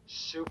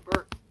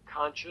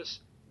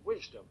super-conscious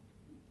wisdom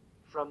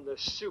from the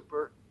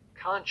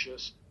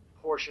super-conscious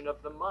portion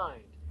of the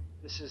mind.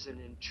 This is an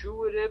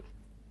intuitive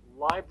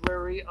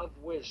library of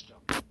wisdom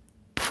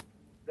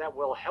that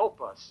will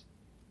help us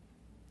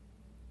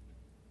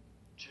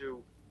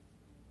to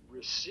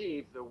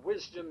receive the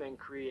wisdom and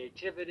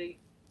creativity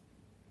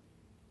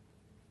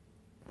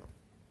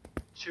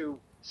to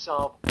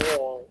solve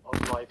all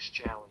of life's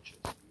challenges.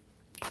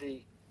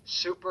 The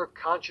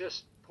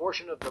superconscious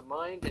portion of the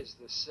mind is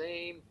the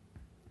same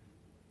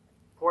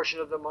portion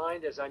of the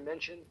mind as I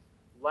mentioned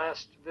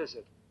last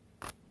visit,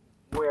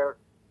 where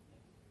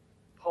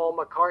Paul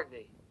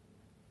McCartney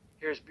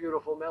hears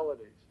beautiful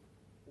melodies,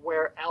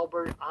 where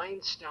Albert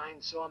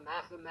Einstein saw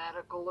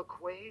mathematical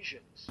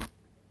equations.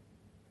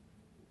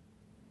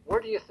 Where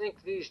do you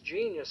think these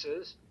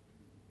geniuses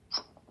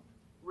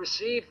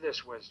receive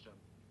this wisdom?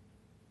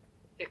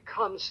 It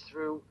comes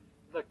through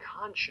the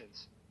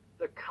conscience.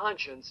 The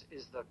conscience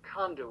is the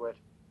conduit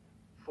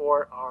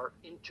for our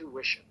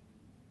intuition.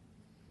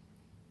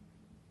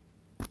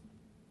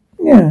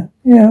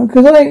 Yeah,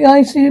 because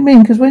I see what you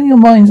mean, because when your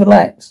mind's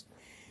relaxed,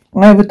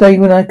 I have a day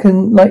when I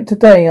can, like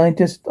today, I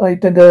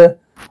did a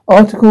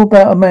article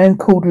about a man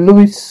called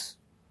Louis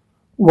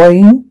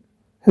Wayne,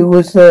 who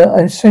was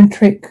an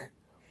eccentric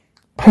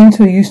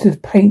painter who used to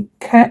paint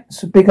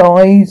cats with big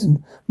eyes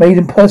and made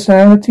them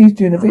personalities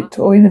during the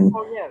Victorian and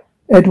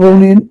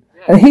Edwardian.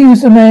 Yeah. And he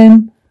was the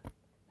man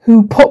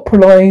who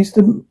popularised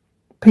the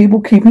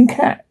people keeping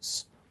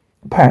cats,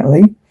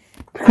 apparently,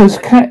 because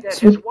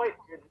cats were...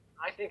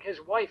 I think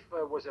his wife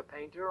was a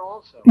painter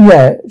also.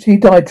 Yeah, she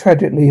died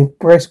tragically of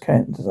breast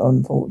cancer,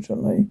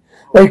 unfortunately.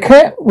 The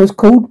cat was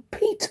called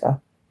Peter.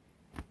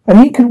 And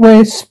he could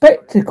wear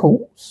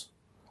spectacles,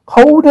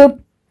 hold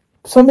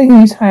something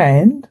in his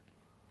hand,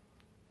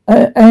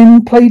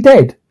 and play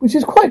dead, which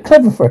is quite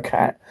clever for a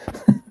cat.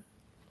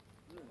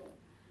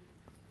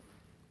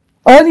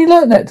 I only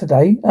learnt that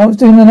today. I was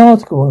doing an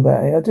article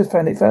about it. I just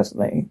found it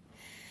fascinating.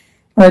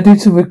 And I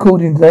did some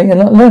recording today,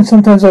 and I learned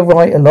sometimes I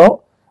write a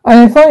lot. And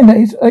I find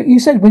that, like you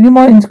said, when your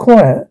mind's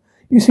quiet,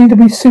 you seem to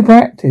be super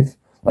active.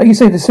 Like you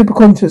say, the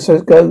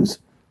superconscious goes,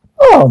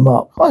 "Oh,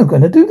 Mark, I'm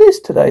going to do this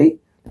today.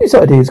 This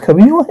idea's come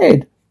in your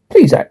head.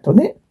 Please act on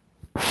it."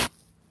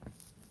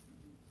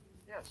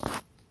 Yes,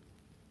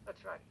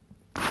 that's right.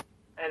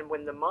 And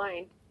when the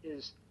mind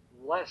is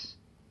less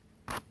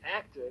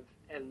active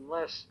and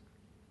less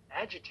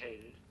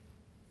agitated,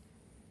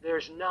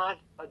 there's not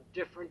a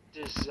different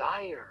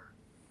desire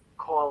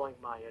calling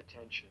my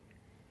attention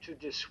to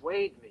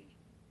dissuade me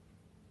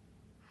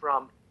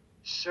from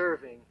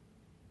serving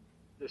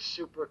the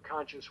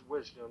superconscious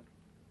wisdom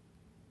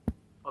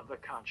of the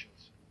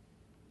conscience.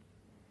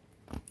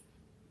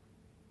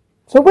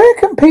 So where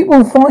can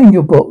people find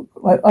your book?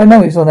 I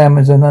know it's on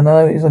Amazon, I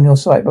know it's on your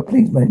site, but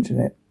please mention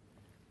it.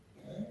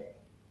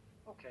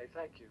 Okay,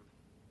 thank you.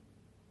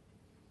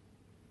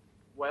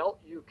 Well,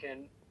 you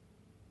can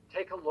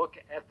take a look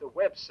at the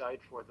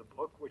website for the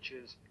book, which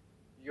is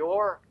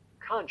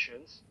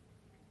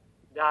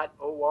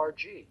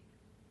yourconscience.org.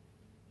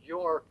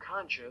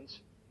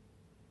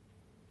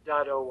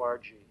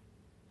 Yourconscience.org.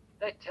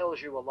 That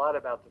tells you a lot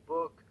about the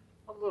book,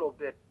 a little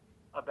bit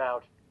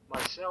about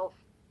myself,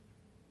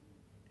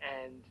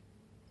 and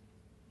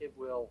it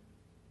will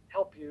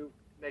help you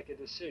make a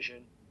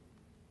decision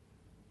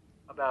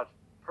about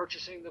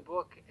purchasing the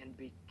book and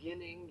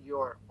beginning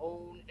your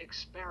own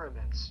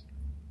experiments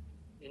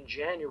in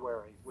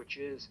January, which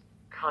is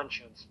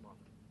Conscience Month.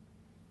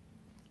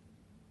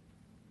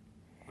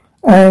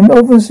 And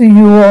obviously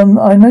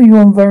I know you're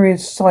on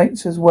various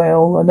sites as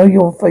well. I know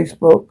you're on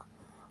Facebook.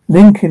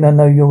 LinkedIn, I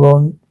know you're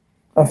on.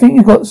 I think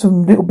you've got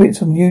some little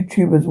bits on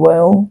YouTube as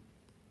well.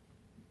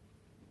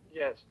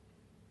 Yes.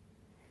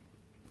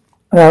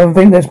 And I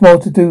think there's more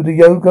to do with the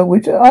yoga,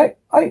 which I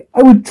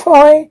would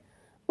try,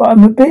 but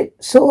I'm a bit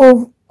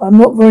I'm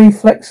not very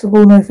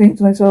flexible, and I think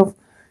to myself,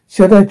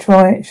 should I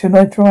try it? Should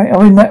I try it?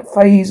 I'm in that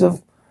phase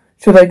of,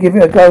 should I give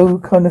it a go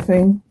kind of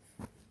thing.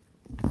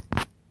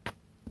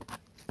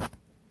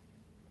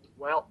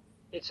 Well,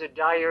 it's a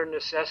dire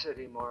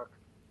necessity, Mark.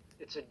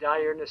 It's a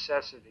dire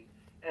necessity.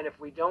 And if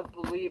we don't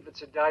believe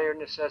it's a dire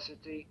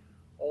necessity,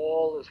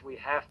 all as we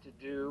have to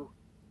do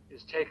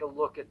is take a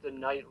look at the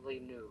nightly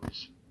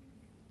news.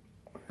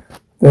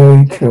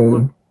 Very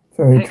true.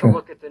 Take a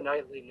look at the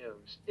nightly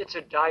news. It's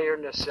a dire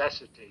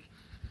necessity.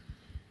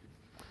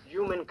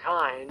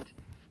 Humankind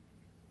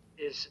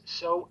is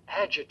so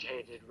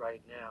agitated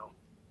right now,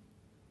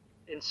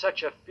 in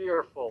such a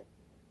fearful,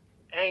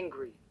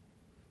 angry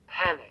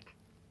panic.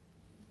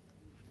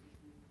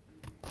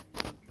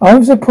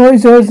 I'm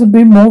surprised there hasn't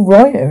been more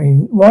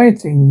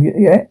rioting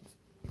yet.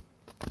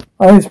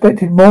 I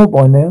expected more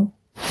by now.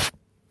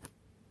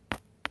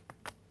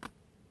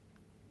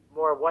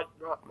 More what,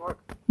 Mark?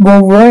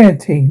 More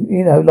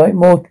rioting, like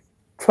more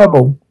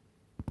trouble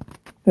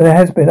than there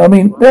has been. I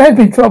mean, there has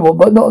been trouble,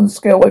 but not on the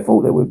scale I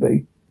thought there would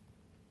be.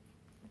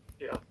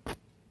 Yeah.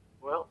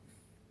 Well.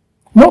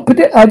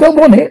 I don't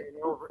want it.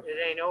 It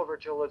ain't over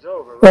till it's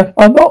over. Right?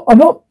 I'm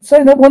not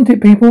saying I want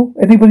it, people.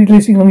 Anybody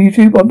listening on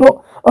YouTube, I'm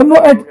not.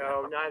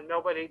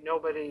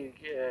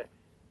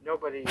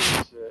 Nobody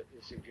is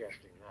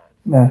suggesting that.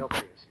 No.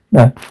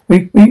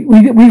 We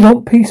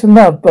want peace and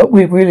love, but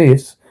we're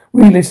realists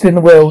in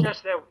the world.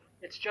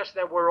 It's just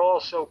that we're all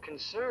so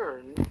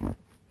concerned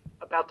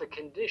about the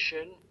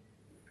condition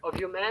of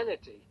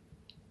humanity.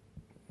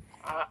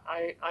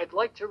 I'd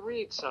like to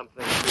read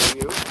something to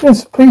you.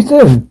 Yes, please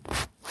do.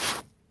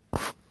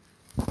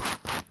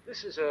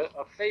 This is a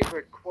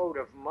favorite quote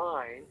of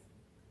mine.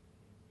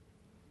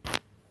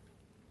 If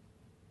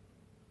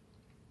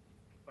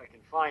I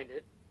can find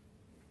it.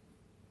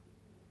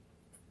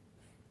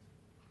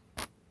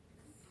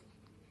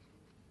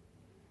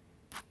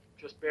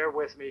 Just bear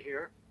with me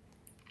here.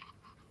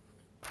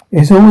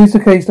 It's always the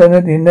case,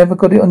 Leonard. You never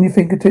got it on your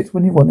fingertips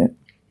when you want it.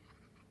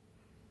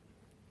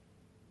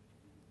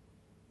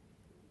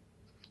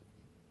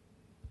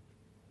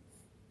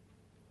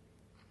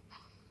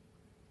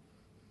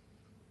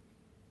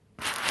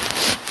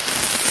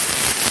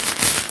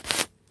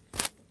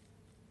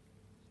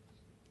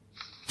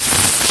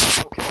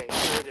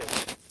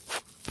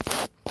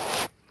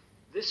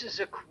 This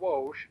is a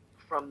quote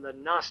from the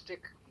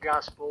Gnostic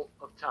Gospel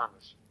of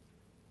Thomas.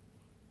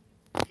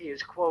 He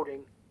is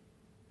quoting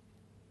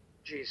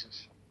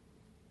Jesus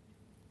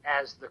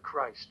as the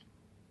Christ,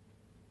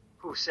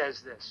 who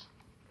says this: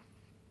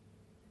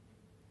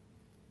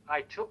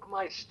 I took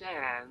my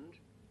stand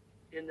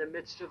in the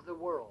midst of the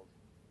world,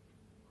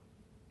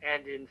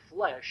 and in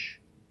flesh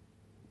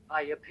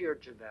I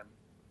appeared to them,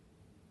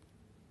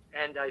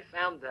 and I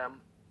found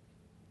them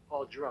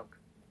all drunk.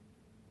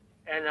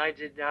 And I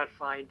did not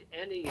find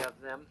any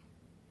of them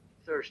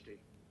thirsty.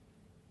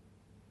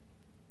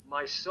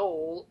 My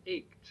soul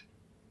ached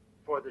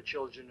for the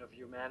children of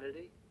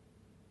humanity,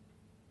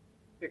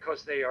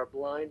 because they are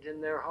blind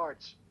in their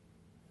hearts,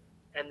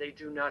 and they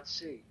do not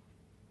see.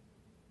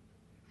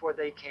 For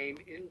they came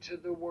into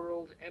the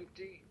world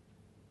empty,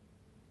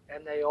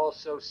 and they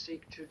also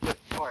seek to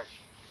depart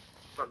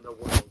from the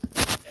world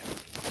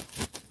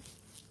empty.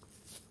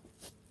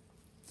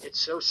 It's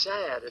so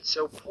sad, it's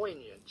so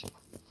poignant,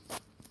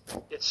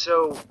 it's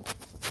so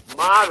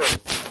modern.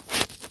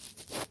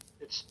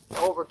 It's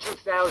over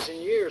 2,000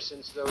 years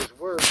since those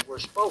words were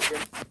spoken,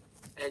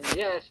 and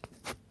yet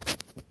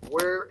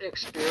we're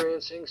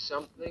experiencing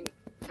something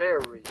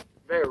very,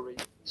 very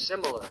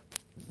similar.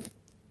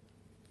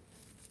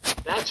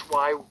 That's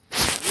why you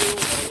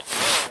and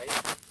I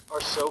are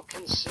so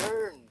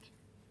concerned.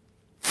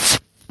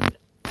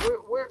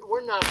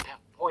 We're not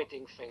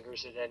pointing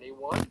fingers at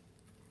anyone.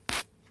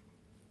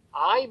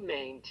 I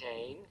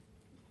maintain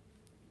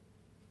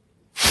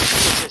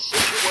it's a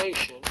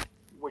situation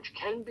which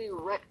can be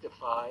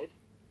rectified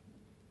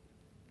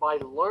by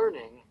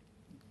learning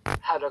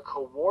how to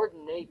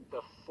coordinate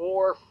the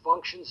four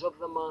functions of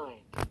the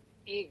mind,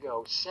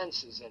 ego,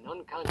 senses, and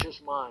unconscious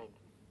mind,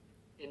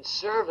 in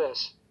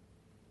service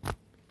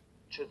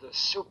to the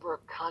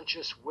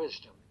superconscious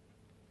wisdom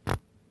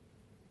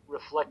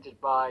reflected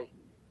by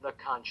the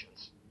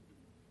conscience.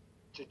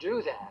 To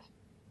do that,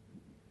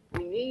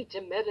 we need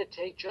to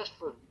meditate just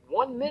for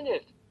 1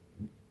 minute,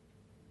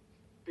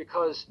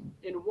 because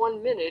in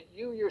 1 minute,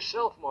 you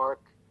yourself,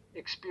 Mark,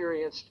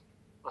 experienced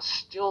a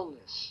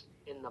stillness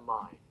in the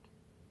mind.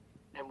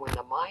 And when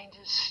the mind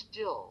is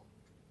still,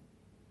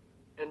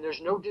 and there's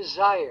no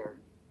desire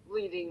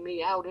leading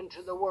me out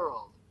into the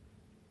world,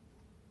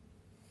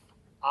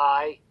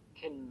 I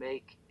can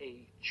make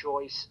a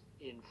choice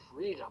in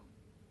freedom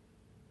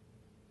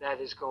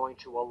that is going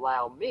to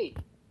allow me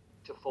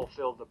to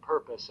fulfill the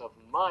purpose of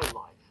my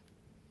life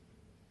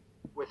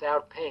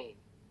without pain,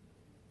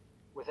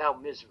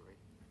 without misery,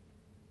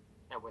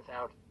 and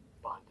without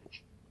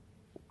bondage.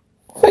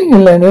 Thank you,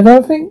 Leonard.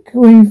 I think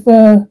we've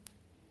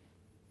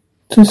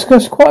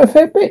discussed quite a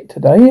fair bit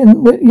today,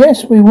 and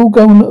yes, we will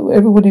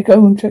everybody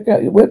go and check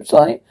out your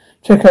website,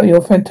 check out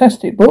your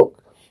fantastic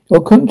book,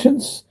 Your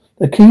Conscience,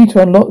 The Key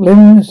to Unlock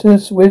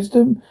Limitless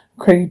Wisdom,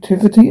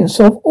 Creativity, and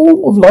Solve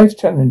All of Life's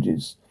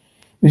Challenges,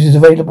 which is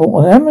available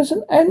on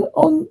Amazon and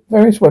on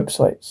various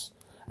websites,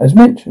 as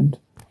mentioned.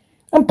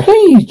 And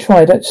please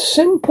try that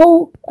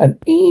simple and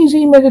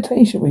easy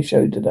meditation we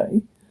showed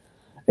today.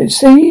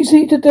 It's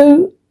easy to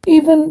do.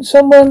 Even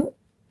someone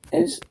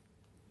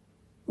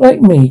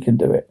like me can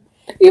do it.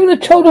 Even a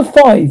child of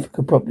 5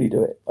 could probably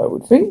do it, I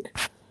would think.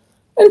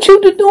 And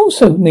children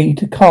also need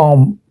to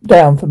calm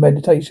down for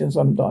meditation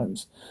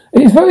sometimes.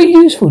 It is very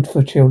useful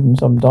for children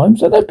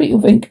sometimes. I know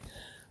people think,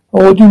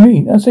 oh, what do you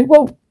mean? I say,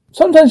 well,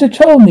 sometimes a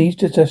child needs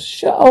to just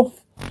shut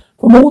off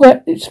from all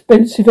that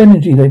expensive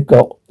energy they've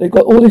got. They've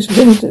got all this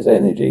limited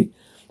energy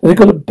that they've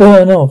got to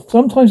burn off.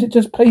 Sometimes it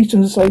just pays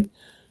them to say,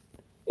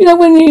 you know,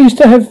 when you used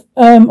to have,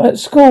 at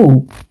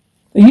school,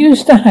 they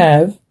used to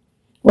have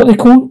what they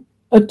call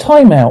a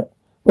timeout,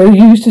 where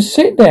you used to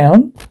sit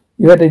down,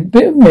 you had a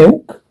bit of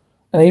milk,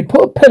 and you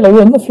put a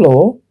pillow on the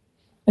floor,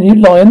 and you'd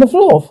lie on the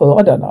floor for,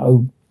 I don't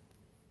know,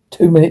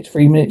 2 minutes,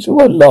 3 minutes, it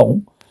wasn't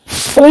long.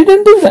 But they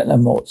didn't do that no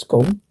more at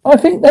school. I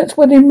think that's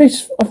where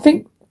I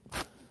think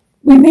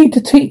we need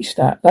to teach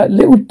that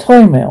little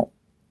timeout.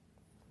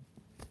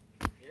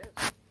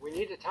 Yes, we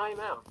need a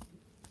timeout.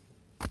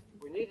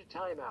 We need a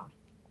timeout.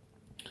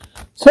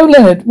 So,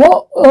 Leonard,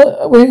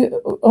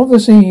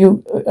 obviously,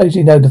 you, as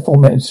you know, the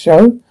format of the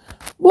show,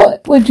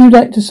 what would you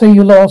like to say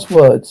your last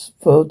words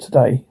for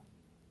today?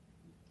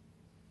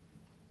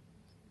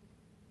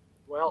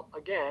 Well,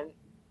 again,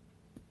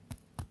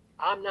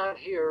 I'm not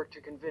here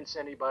to convince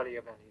anybody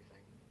of anything.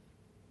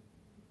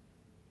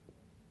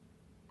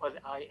 But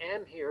I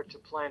am here to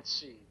plant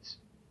seeds.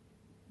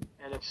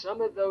 And if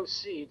some of those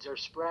seeds are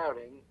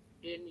sprouting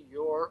in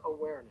your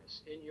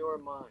awareness, in your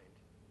mind,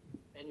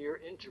 and you're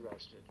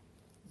interested,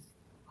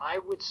 I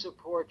would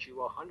support you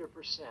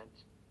 100%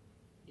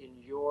 in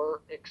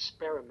your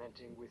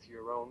experimenting with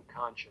your own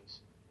conscience,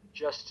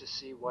 just to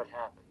see what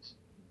happens.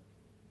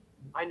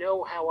 I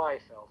know how I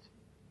felt.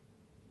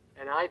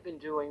 And I've been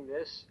doing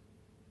this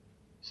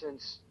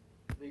since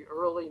the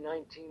early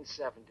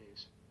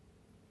 1970s.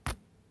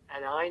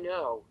 And I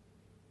know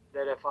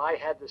that if I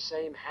had the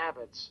same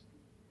habits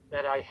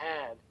that I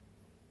had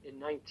in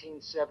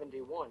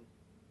 1971,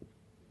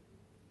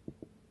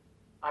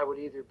 I would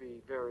either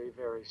be very,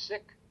 very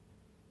sick,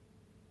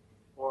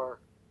 or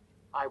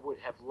I would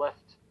have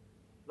left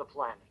the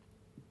planet.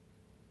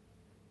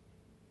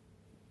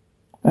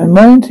 And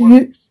mine to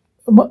you...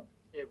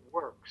 It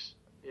works.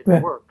 It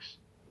works.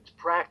 It's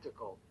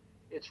practical.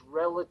 It's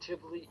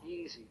relatively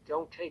easy.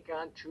 Don't take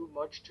on too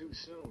much too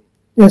soon.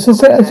 Yes,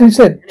 as you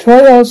said,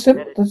 try the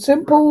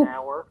simple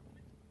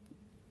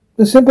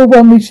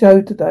one we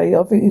showed today.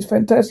 I think it's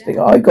fantastic.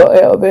 I got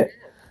out of it,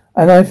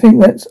 and I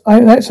think that's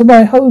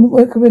my whole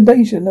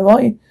recommendation.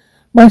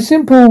 My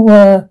simple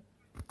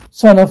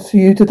sign off to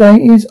you today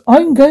is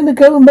I'm going to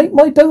go and make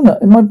my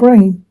donut in my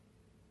brain,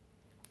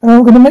 and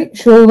I'm going to make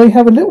sure they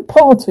have a little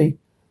party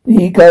the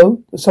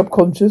ego, the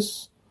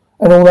subconscious,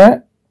 and all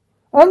that.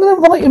 I'm going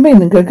to invite him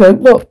in and go,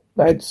 look,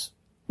 lads,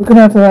 we're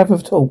going to have a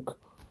talk.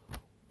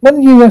 One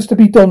of you has to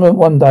be dominant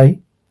one day,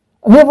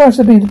 and the other has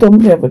to be the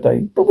dominant the other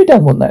day. But we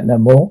don't want that no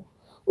more.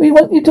 We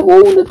want you to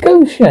all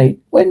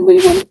negotiate when we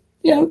want,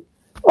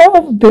 I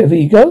have a bit of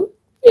ego.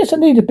 Yes, I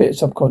need a bit of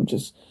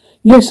subconscious.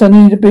 Yes, I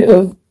need a bit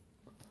of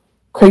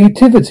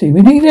creativity.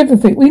 We need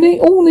everything. We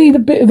all need a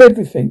bit of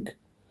everything.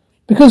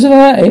 Because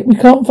without it, we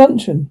can't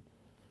function.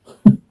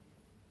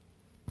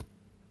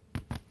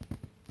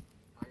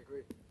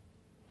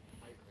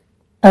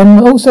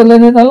 And also,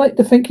 Leonard, I'd like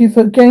to thank you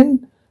for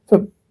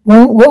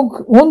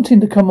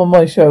wanting to come on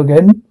my show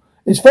again.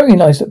 It's very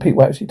nice that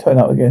people actually turn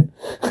out again.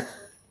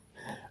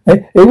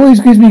 It always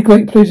gives me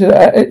great pleasure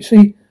that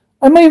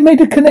I may have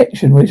made a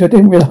connection, which I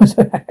didn't realise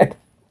I had.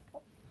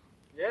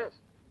 Yes.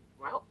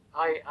 Well,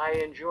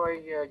 I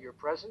enjoy your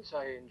presence.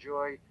 I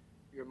enjoy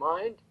your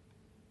mind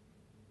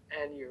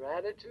and your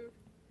attitude.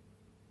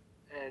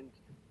 And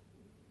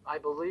I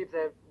believe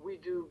that we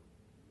do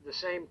the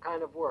same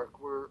kind of work.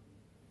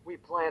 We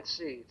plant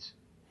seeds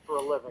for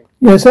a living.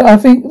 Yes, I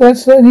think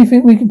that's the only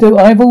thing we can do.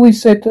 I've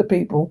always said to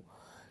people,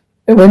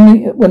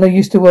 when I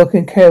used to work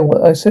in care,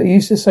 I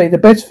used to say the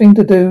best thing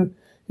to do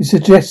is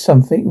suggest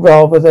something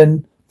rather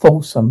than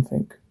force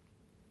something.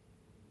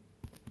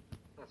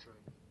 That's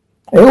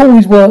right. It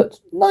always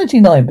works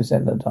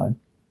 99% of the time.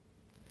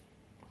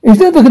 It's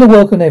never going to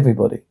work on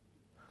everybody.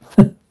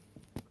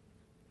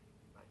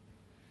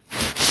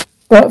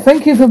 But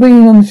thank you for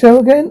being on the show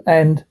again,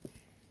 and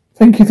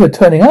thank you for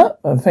turning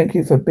up, and thank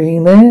you for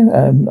being there.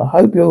 And I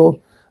hope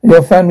your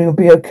family will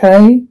be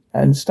okay,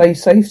 and stay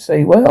safe,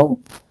 stay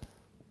well.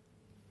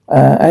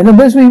 And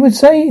as we would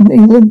say in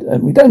England,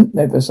 and we don't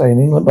never say in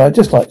England, but I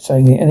just like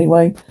saying it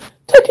anyway,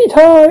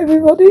 tatty-ta,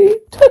 everybody,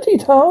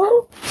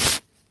 tatty-ta.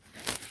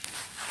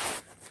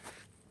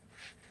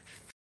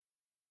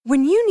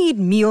 When you need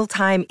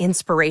mealtime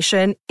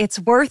inspiration, it's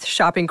worth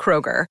shopping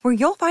Kroger, where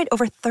you'll find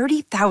over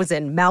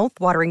 30,000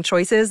 mouth-watering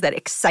choices that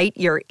excite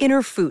your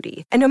inner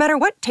foodie. And no matter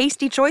what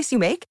tasty choice you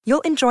make,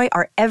 you'll enjoy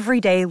our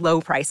everyday low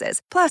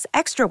prices, plus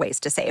extra ways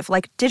to save,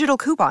 like digital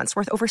coupons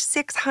worth over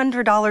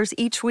 $600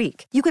 each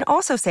week. You can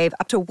also save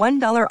up to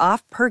 $1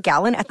 off per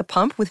gallon at the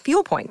pump with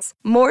fuel points.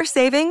 More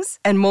savings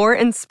and more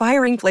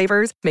inspiring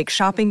flavors make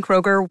shopping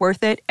Kroger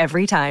worth it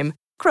every time.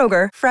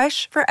 Kroger,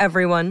 fresh for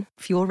everyone.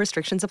 Fuel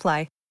restrictions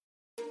apply.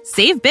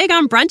 Save big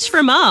on brunch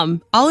for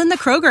mom, all in the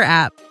Kroger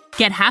app.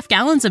 Get half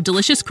gallons of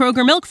delicious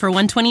Kroger milk for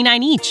 $1.29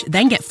 each.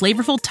 Then get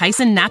flavorful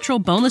Tyson natural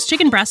boneless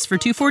chicken breasts for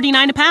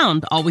 $2.49 a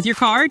pound, all with your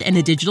card and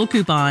a digital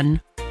coupon.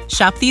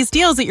 Shop these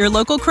deals at your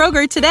local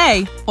Kroger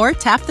today, or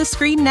tap the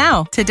screen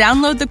now to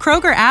download the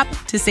Kroger app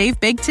to save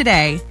big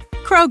today.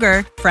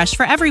 Kroger, fresh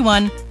for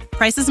everyone.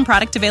 Prices and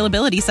product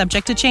availability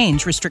subject to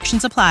change.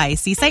 Restrictions apply.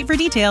 See site for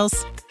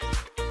details.